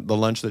even the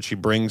lunch that she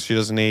brings, she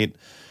doesn't eat.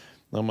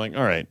 I'm like,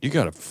 "All right, you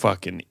gotta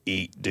fucking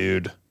eat,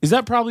 dude." Is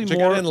that probably She's like,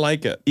 more I didn't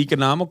like it,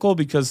 economical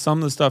because some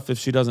of the stuff, if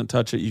she doesn't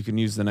touch it, you can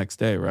use the next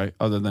day, right?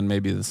 Other than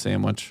maybe the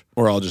sandwich.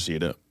 or I'll just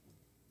eat it,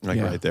 like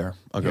Yeah. right there.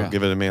 I'll go Yeah.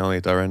 give it to me. I'll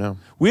eat that right now.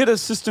 We had a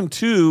system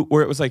too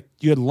where it was like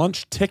you had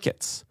lunch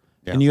tickets,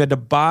 and you had to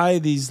buy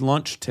these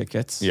lunch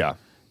tickets. Yeah.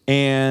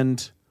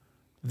 And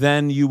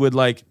then you would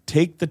like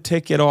take the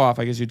ticket off.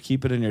 I guess you'd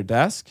keep it in your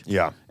desk.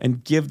 Yeah.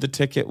 And give the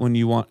ticket when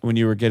you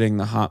were getting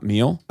the hot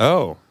meal.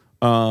 Oh.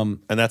 And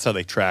that's how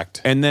they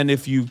tracked. And then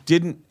if you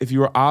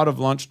were out of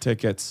lunch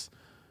tickets,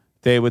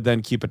 they would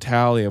then keep a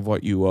tally of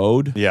what you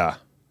owed. Yeah.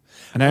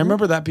 And I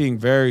remember that being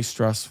very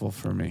stressful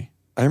for me.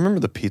 I remember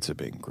the pizza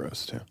being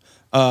gross too.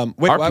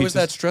 Wait, Our why was pizzas-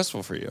 that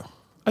stressful for you?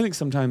 I think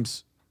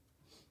sometimes,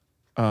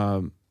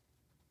 I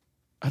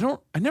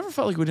never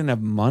felt like we didn't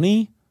have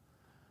money,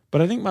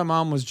 but I think my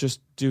mom was just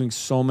doing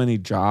so many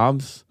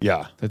jobs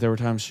Yeah. that there were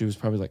times she was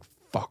probably like,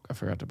 "Fuck, I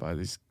forgot to buy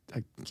these.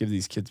 I give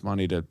these kids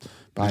money to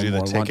buy Do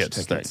more the lunch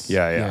tickets tickets." thing.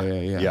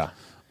 Yeah.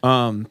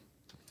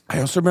 I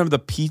also remember the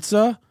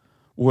pizza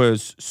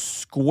was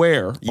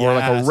square or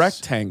like a Yes.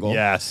 rectangle.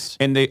 Yes.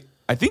 And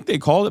I think they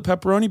called it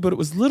pepperoni, but it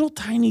was little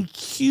tiny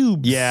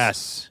cubes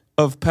Yes.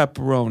 of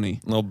pepperoni.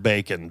 Little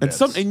bacon.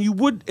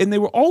 And they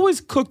were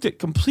always cooked at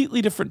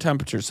completely different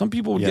temperatures. Some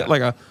people would Yeah. get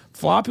like a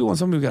floppy one,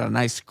 some people got a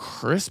nice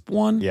crisp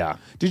one. Yeah.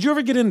 Did you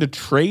ever get into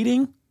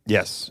trading?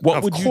 Yes. What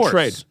Of would you course.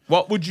 trade?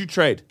 What would you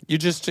trade? You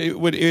just it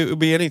would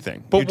be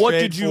anything. But You'd what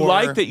trade did you for-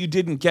 like that you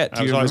didn't get?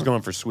 I was always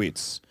going for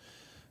sweets.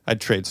 I'd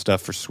trade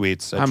stuff for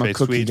sweets. I'd I'm a trade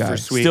cookie sweets guy, for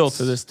sweets. still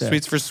to this day.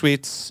 Sweets for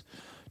sweets.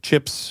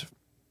 Chips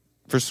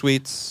for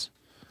sweets.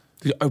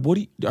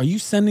 Are you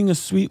sending a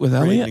suite with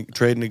Elliot?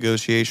 Trade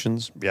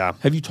negotiations. Yeah.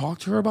 Have you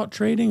talked to her about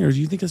trading, or do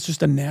you think it's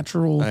just a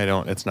natural I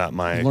don't. It's not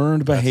my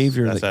learned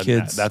behavior that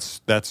kids?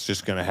 That's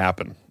just going to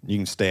happen. You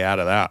can stay out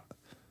of that.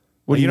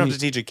 What do you you don't mean? have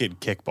to teach a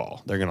kid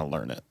kickball. They're going to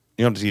learn it.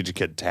 You don't have to teach a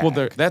kid tag. Well,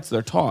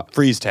 they're taught.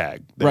 freeze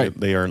tag. Right.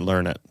 They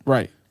learn it.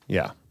 Right.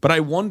 Yeah. But I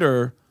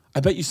wonder, I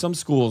bet you some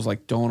schools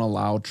like don't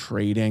allow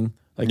trading.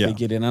 Like Yeah. they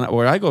get in on it.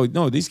 Where I go,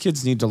 no, these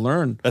kids need to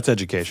learn That's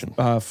education.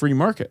 free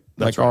market,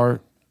 That's like right.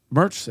 our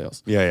merch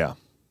sales. Yeah.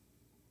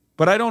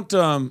 But I don't.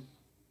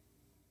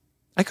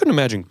 I couldn't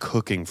imagine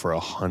cooking for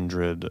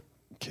 100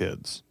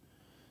 kids.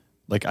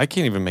 Like, I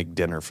can't even make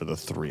dinner for the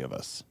 3 of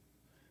us.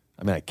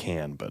 I mean, I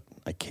can, but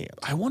I can't.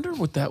 I wonder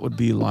what that would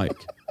be like.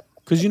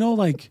 Because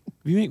like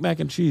if you make mac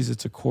and cheese,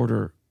 it's a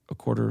quarter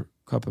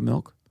cup of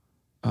milk,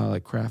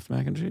 like Kraft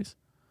mac and cheese.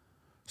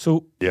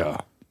 So Yeah.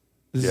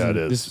 this Yeah, is, it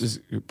is. This is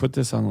put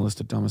this on the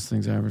list of dumbest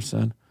things I ever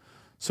said.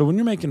 So when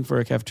you're making for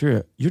a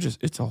cafeteria,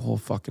 it's a whole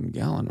fucking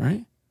gallon,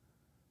 right?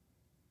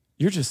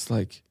 You're just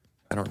like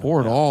I don't know.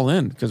 pour it all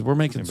in because we're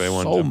making Anybody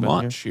wanna so jump in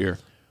much here,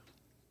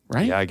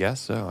 right? Yeah, I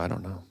guess so. I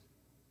don't know.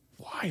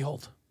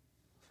 Wild.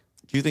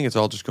 Do you think it's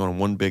all just going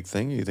one big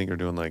thing? Or you think you're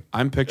doing like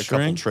I'm a couple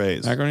picturing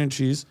trays? macaroni and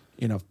cheese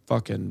in a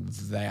fucking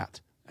vat,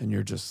 and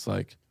you're just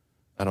like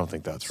I don't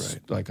think that's right.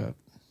 like a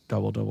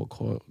double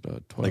coil,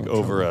 toilet Like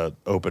over shower. a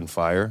open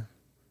fire,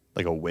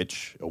 like a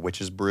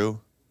witch's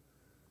brew.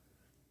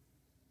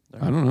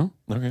 I don't know.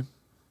 Okay.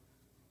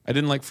 I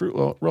didn't like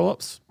fruit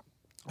roll-ups.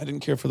 I didn't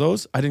care for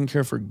those. I didn't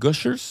care for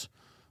gushers.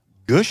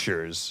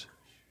 Gushers.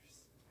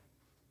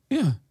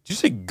 Yeah, Did you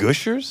say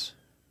gushers?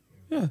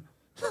 yeah.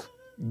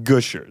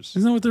 Gushers.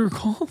 Isn't that what they were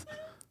called?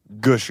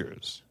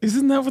 Gushers.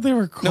 Isn't that what they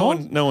were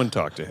called? No one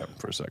talked to him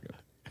for a second.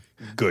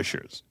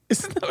 Gushers.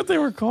 Isn't that what they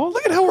were called?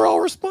 Look at how we're all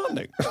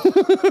responding.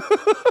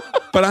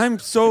 But I'm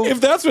so If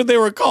that's what they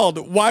were called,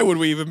 why would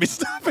we even be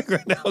stopping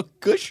right now?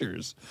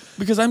 Gushers.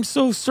 because I'm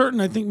so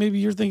certain. I think maybe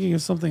you're thinking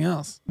of something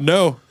else.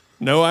 No,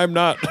 I'm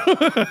not.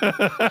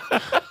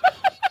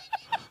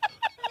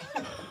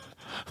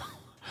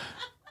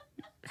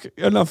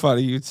 Enough out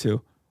of you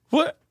two.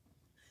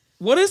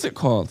 What is it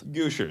called?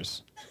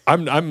 Gushers.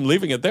 I'm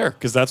leaving it there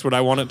because that's what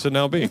I want it to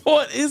now be.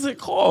 What is it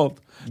called?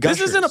 Gushers.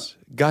 This isn't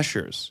a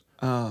Gushers.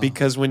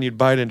 Because when you'd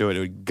bite into it, it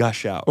would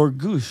gush out. or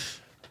goosh.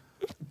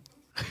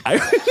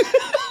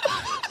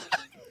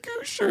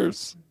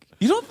 Gooshers.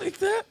 You don't think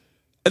that?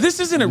 This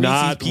isn't a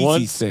Not Reese's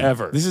once Pieces thing.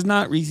 ever. This is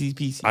not Reese's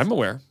Pieces. I'm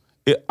aware.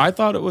 I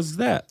thought it was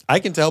that. I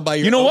can tell by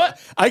your. You know what?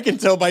 I can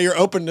tell by your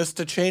openness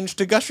to change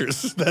to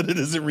Gushers that it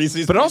isn't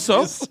Reese's. But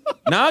also, Pieces.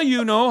 now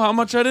you know how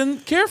much I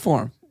didn't care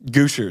for him.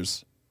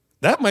 Gooshers.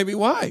 That might be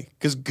why.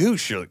 Because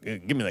Goosh, you're like,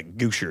 give me that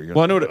Goosher. You're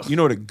Well, like, you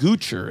know what a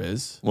goocher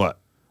is. what?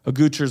 A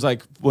goocher is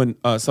like when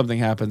something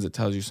happens, it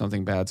tells you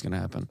something bad's going to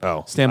happen.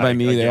 Oh, Stand By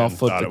Me, they all again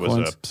flip thought the it was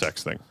coins. a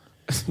sex thing.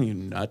 You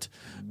nut.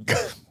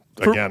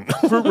 Again,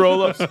 Fruit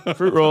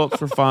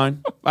roll-ups were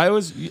fine. I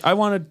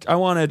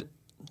wanted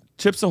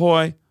Chips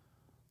Ahoy,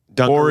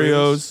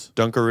 Oreos.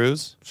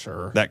 Dunkaroos.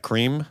 Sure. That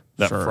cream,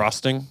 that Sure.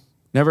 frosting.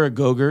 Never a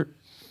Go-Gurt.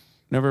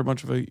 Never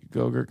much of a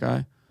Go-Gurt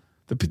guy.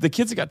 The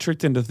kids that got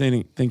tricked into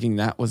thinking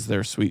that was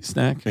their sweet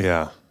snack.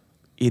 Yeah.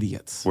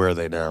 Idiots. Where are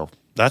they now?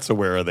 That's a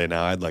where are they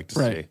now? I'd like to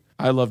Right. see.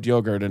 I loved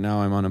yogurt and now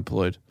I'm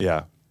unemployed.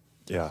 Yeah.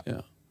 Yeah.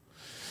 Yeah.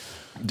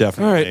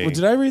 Definitely. All right. Well,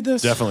 did I read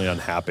this? Definitely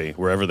unhappy.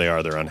 Wherever they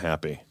are, they're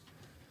unhappy.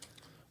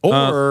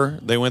 Or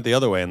they went the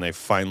other way and they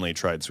finally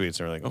tried sweets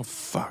and they're like, oh,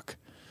 fuck.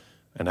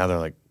 And now they're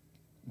like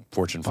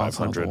Fortune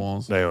Bouncing off the 500.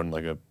 walls. They own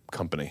like a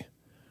company.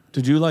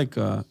 Did you like,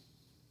 do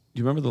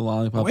you remember the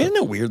lollipop? Isn't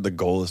it weird the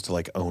goal is to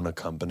like own a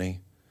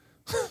company?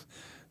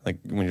 Like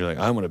when you're like,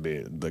 I want to be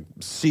the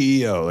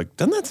CEO. Like,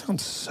 doesn't that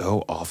sound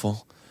so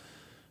awful?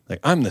 Like,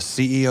 I'm the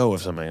CEO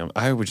of something.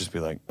 I would just be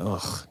like,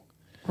 ugh.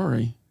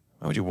 Rory,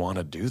 Why would you want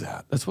to do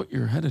that? that's what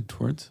you're headed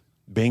towards.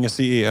 Being a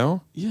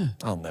CEO? Yeah.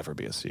 I'll never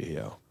be a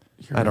CEO.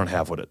 I don't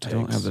have what it I takes.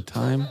 don't have the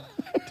time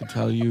to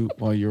tell you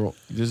while you're.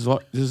 This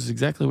is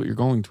exactly what you're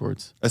going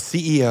towards. A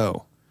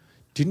CEO?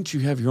 Didn't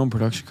you have your own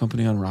production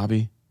company on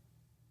Robbie?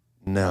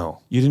 No.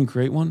 You didn't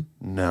create one?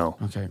 No.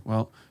 Okay.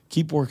 Well,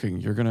 keep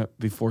working. You're gonna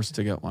be forced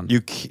to get one.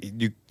 You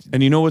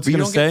and you know what's but you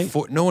gonna don't say?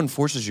 get no one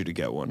forces you to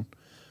get one.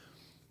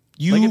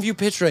 Like if you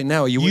pitched right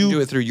now, you wouldn't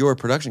do it through your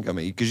production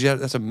company because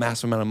that's a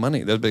massive amount of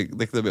money. That'd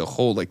be a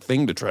whole like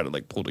thing to try to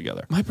like pull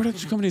together. My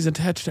production company is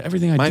attached to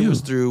everything I Mine do. was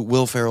through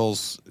Will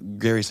Ferrell's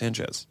Gary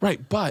Sanchez.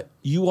 Right, but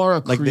you are a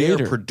Like creator.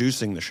 they are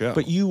producing the show.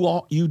 But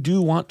you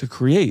do want to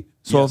create.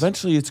 So Yes.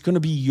 eventually it's going to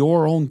be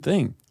your own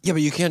thing. Yeah,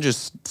 but you can't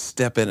just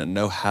step in and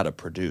know how to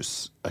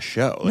produce a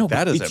show. Like, No,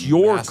 that but is it's a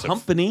your massive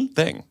company.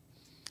 thing.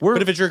 But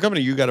if it's your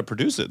company, you got to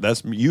produce it.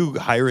 That's you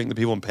hiring the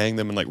people and paying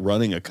them and like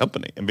running a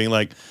company and being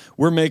like,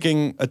 we're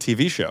making a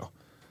TV show.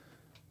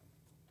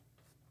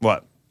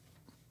 What?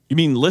 You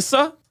mean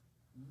Lissa?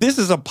 This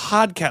is a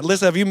podcast.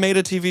 Lissa, have you made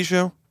a TV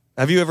show?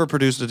 Have you ever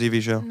produced a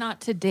TV show?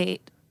 Not to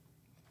date.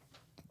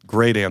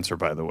 Great answer,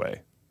 by the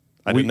way.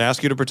 I didn't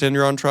ask you to pretend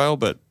you're on trial,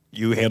 but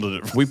you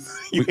handled it.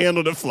 You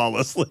handled it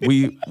flawlessly.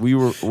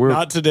 We're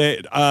not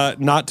today.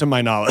 Not to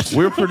my knowledge.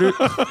 we're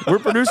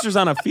producers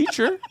on a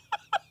feature.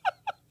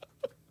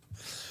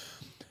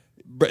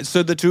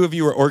 So the two of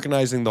you are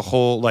organizing the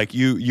whole. Like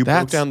you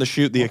broke down the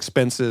shoot, the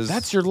expenses.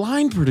 That's your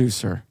line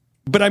producer.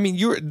 But I mean,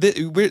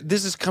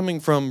 this is coming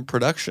from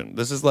production.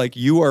 This is like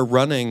you are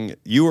running.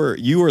 You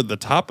are the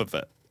top of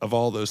it, of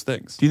all those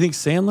things. Do you think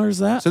Sandler's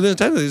that? So then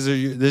technically,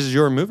 this is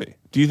your movie.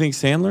 Do you think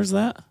Sandler's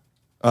that?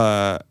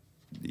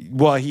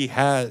 Well, he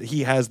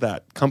has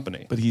that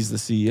company, but he's the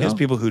CEO. He has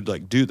people who'd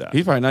like do that.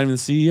 He's probably not even the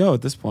CEO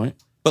at this point.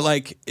 But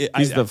like,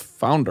 he's the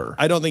founder.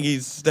 I don't think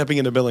he's stepping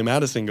into Billy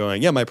Madison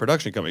going, yeah, my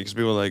production company. Because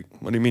people are like,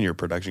 what do you mean your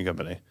production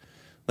company?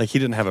 Like he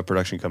didn't have a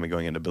production company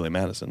going into Billy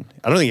Madison.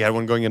 I don't think he had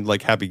one going into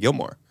like Happy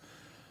Gilmore.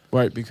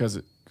 Right,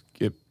 because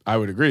I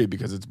would agree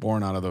because it's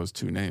born out of those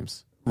two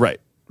names. Right.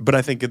 But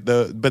I think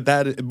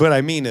but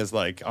I mean is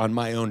like on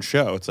my own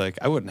show, it's like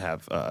I wouldn't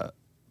have a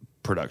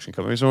production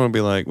company. Someone would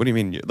be like, what do you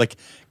mean? Like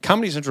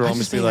Comedy Central would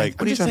almost be like,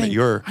 what are you talking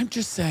about? I'm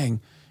just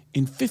saying,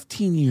 in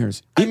 15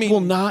 years, it will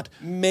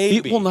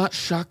not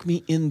shock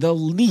me in the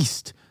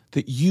least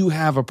that you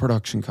have a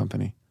production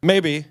company.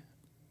 Maybe.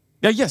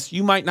 Yeah, yes,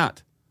 you might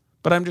not.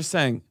 But I'm just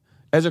saying,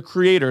 as a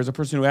creator, as a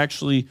person who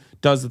actually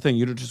does the thing,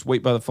 you don't just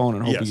wait by the phone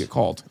and hope you get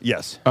called.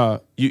 Yes.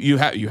 You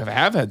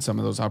have had some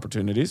of those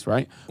opportunities,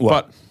 right?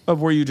 What? But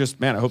of where you just,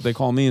 man, I hope they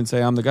call me and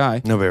say I'm the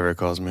guy. Nobody ever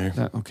calls me.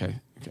 Okay.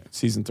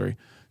 Season 3.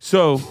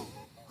 So,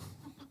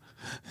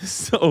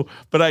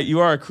 you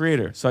are a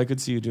creator, so I could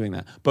see you doing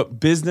that. But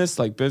business,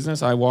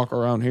 I walk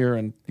around here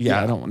and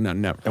I don't, no,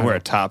 never. And wear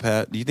a top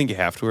hat. Do you think you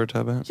have to wear a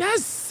top hat?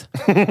 Yes.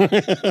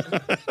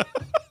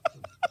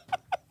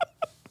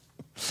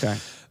 Okay.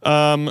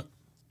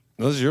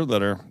 This is your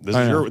letter. This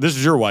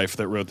is your wife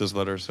that wrote this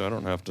letter, so I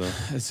don't have to.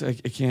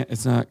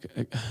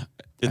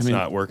 It's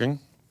not working.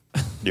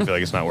 Do you feel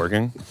like it's not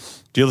working?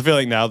 Do you feel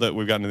like now that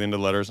we've gotten to the end of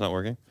the letter, it's not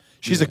working?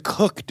 She's a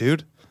cook,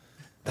 dude.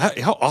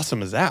 How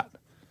awesome is that?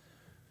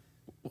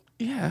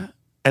 Yeah.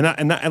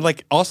 And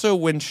like also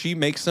when she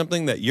makes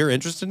something that you're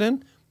interested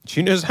in,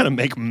 she knows how to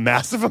make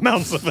massive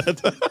amounts of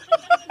it.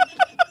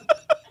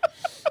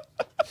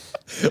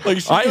 Like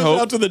she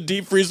goes out to the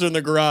deep freezer in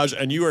the garage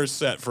and you are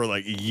set for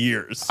like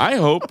years. I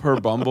hope her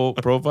Bumble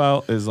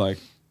profile is like,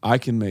 I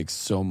can make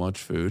so much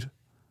food.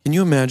 Can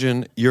you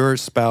imagine your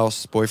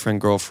spouse,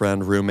 boyfriend,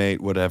 girlfriend,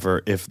 roommate,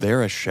 whatever, if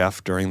they're a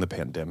chef during the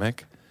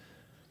pandemic?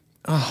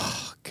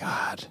 Oh,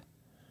 God.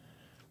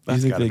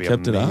 That's think gotta they be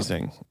kept it up?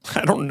 amazing.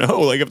 I don't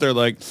know. Like if they're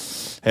like,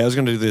 hey, I was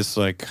gonna do this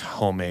like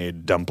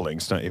homemade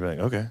dumplings. Not even like,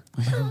 okay.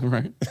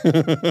 Right.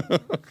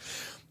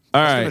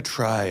 All I'm right. gonna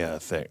try a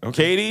thing.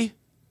 Okay. Katie,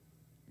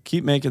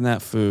 keep making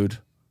that food.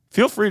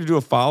 Feel free to do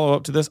a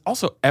follow-up to this.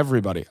 Also,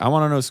 everybody, I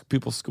want to know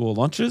people's school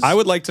lunches. I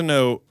would like to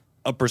know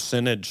a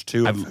percentage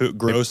too of who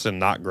gross and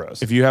not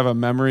gross. If you have a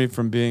memory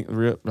from being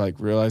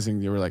realizing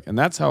you were like, and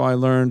that's how I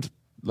learned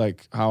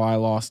like how I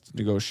lost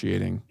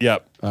negotiating.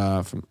 Yep.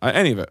 From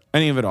any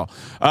of it all.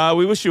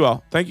 We wish you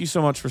all. Thank you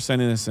so much for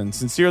sending this in.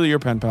 Sincerely, your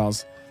pen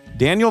pals,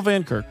 Daniel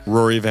Van Kirk,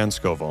 Rory Van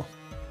Scovel.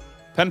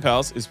 Pen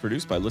Pals is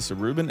produced by Lissa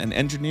Rubin and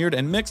engineered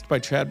and mixed by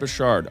Chad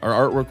Bouchard. Our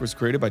artwork was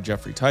created by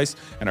Jeffrey Tice,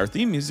 and our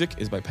theme music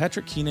is by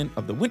Patrick Keenan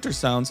of the Winter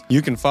Sounds.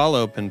 You can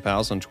follow Pen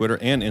Pals on Twitter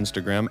and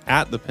Instagram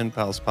at the Pen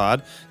Pals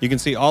Pod. You can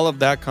see all of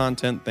that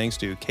content thanks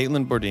to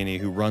Caitlin Bordini,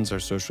 who runs our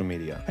social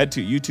media. Head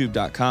to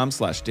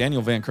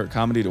youtube.com/Daniel Van Kirk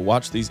Comedy to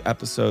watch these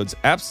episodes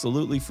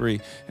absolutely free,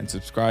 and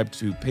subscribe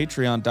to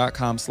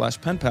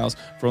patreon.com/Pen Pals.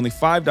 For only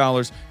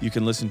 $5, you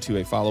can listen to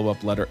a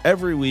follow-up letter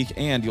every week,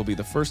 and you'll be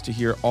the first to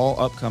hear all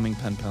upcoming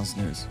Pen Pals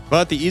news.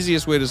 But the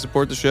easiest way to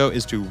support the show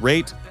is to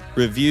rate,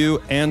 review,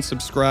 and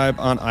subscribe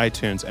on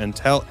iTunes, and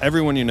tell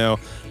everyone you know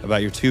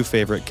about your two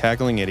favorite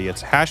cackling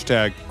idiots.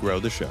 #grow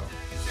the show.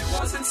 It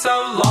wasn't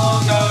so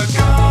long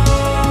ago.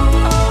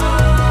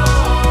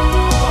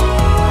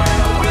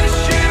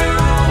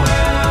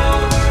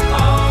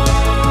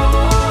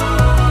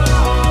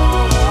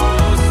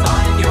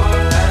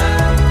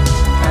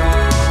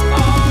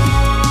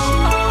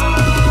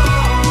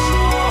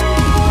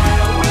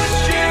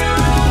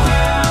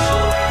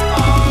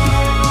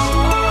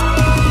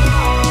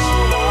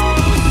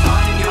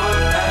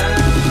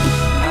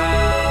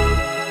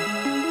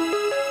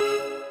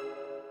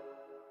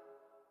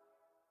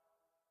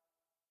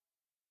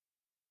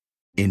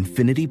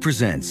 Infiniti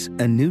presents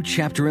a new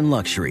chapter in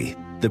luxury,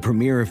 the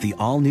premiere of the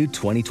all-new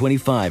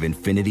 2025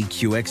 Infiniti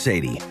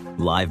QX80,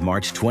 live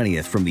March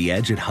 20th from the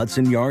Edge at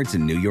Hudson Yards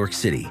in New York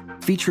City,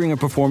 featuring a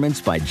performance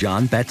by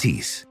John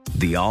Batiste.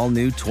 The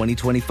all-new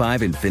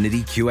 2025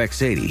 Infiniti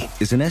QX80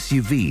 is an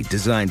SUV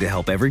designed to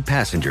help every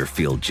passenger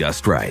feel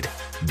just right.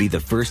 Be the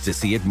first to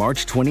see it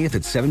March 20th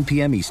at 7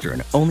 p.m.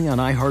 Eastern, only on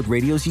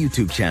iHeartRadio's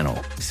YouTube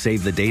channel.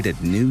 Save the date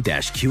at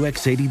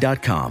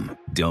new-QX80.com.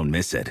 Don't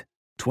miss it.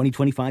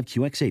 2025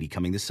 QX80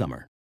 coming this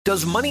summer.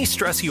 Does money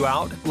stress you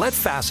out? Let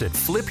Facet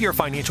flip your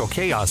financial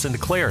chaos into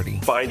clarity.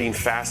 Finding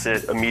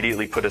Facet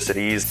immediately put us at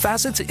ease.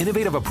 Facet's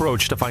innovative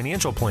approach to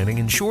financial planning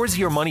ensures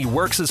your money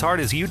works as hard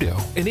as you do,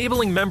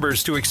 enabling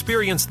members to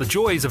experience the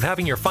joys of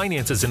having your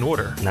finances in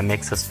order. And that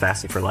makes us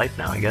Facet for life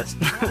now, I guess.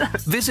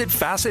 Visit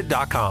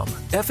Facet.com,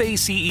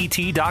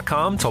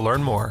 FACET.com to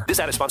learn more.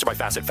 This ad is sponsored by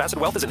Facet. Facet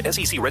Wealth is an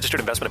SEC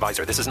registered investment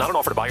advisor. This is not an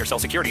offer to buy or sell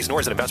securities,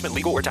 nor is it investment,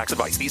 legal, or tax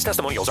advice. These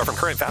testimonials are from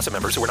current Facet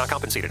members who are not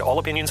compensated. All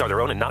opinions are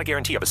their own and not a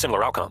guarantee of a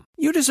similar outcome.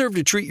 You deserve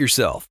to treat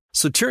yourself,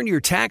 so turn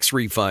your tax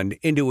refund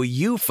into a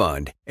U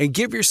fund and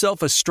give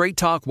yourself a Straight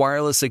Talk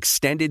Wireless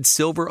Extended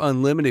Silver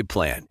Unlimited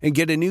plan and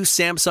get a new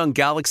Samsung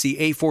Galaxy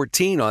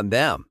A14 on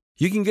them.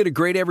 You can get a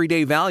great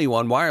everyday value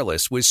on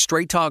wireless with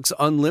Straight Talk's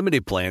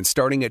unlimited plan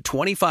starting at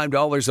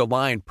 $25 a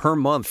line per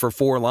month for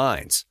 4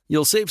 lines.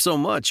 You'll save so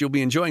much you'll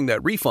be enjoying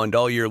that refund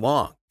all year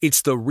long.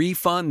 It's the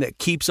refund that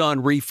keeps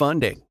on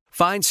refunding.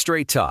 Find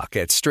Straight Talk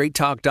at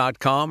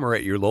straighttalk.com or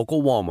at your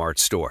local Walmart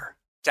store.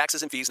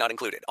 Taxes and fees not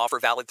included. Offer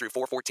valid through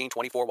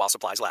 4/14/24 while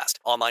supplies last.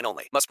 Online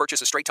only. Must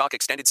purchase a Straight Talk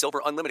Extended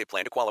Silver Unlimited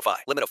plan to qualify.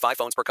 Limit of 5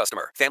 phones per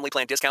customer. Family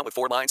plan discount with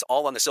 4 lines,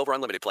 all on the Silver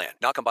Unlimited plan.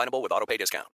 Not combinable with autopay discount.